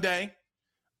back Monday.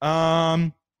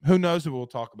 Who knows what we'll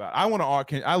talk about? I want to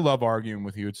argue. I love arguing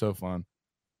with you. It's so fun.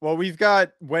 Well, we've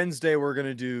got Wednesday. We're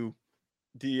gonna do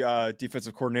the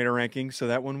defensive coordinator ranking, so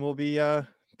that one will be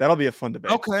that'll be a fun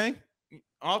debate. Okay.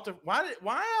 Why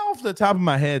off the top of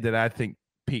my head did I think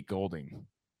Pete Golding?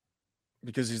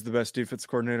 Because he's the best defense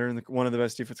coordinator one of the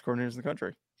best defense coordinators in the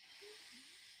country.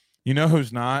 You know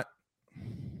who's not?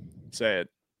 Say it.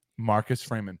 Marcus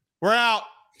Freeman. We're out.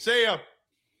 See ya.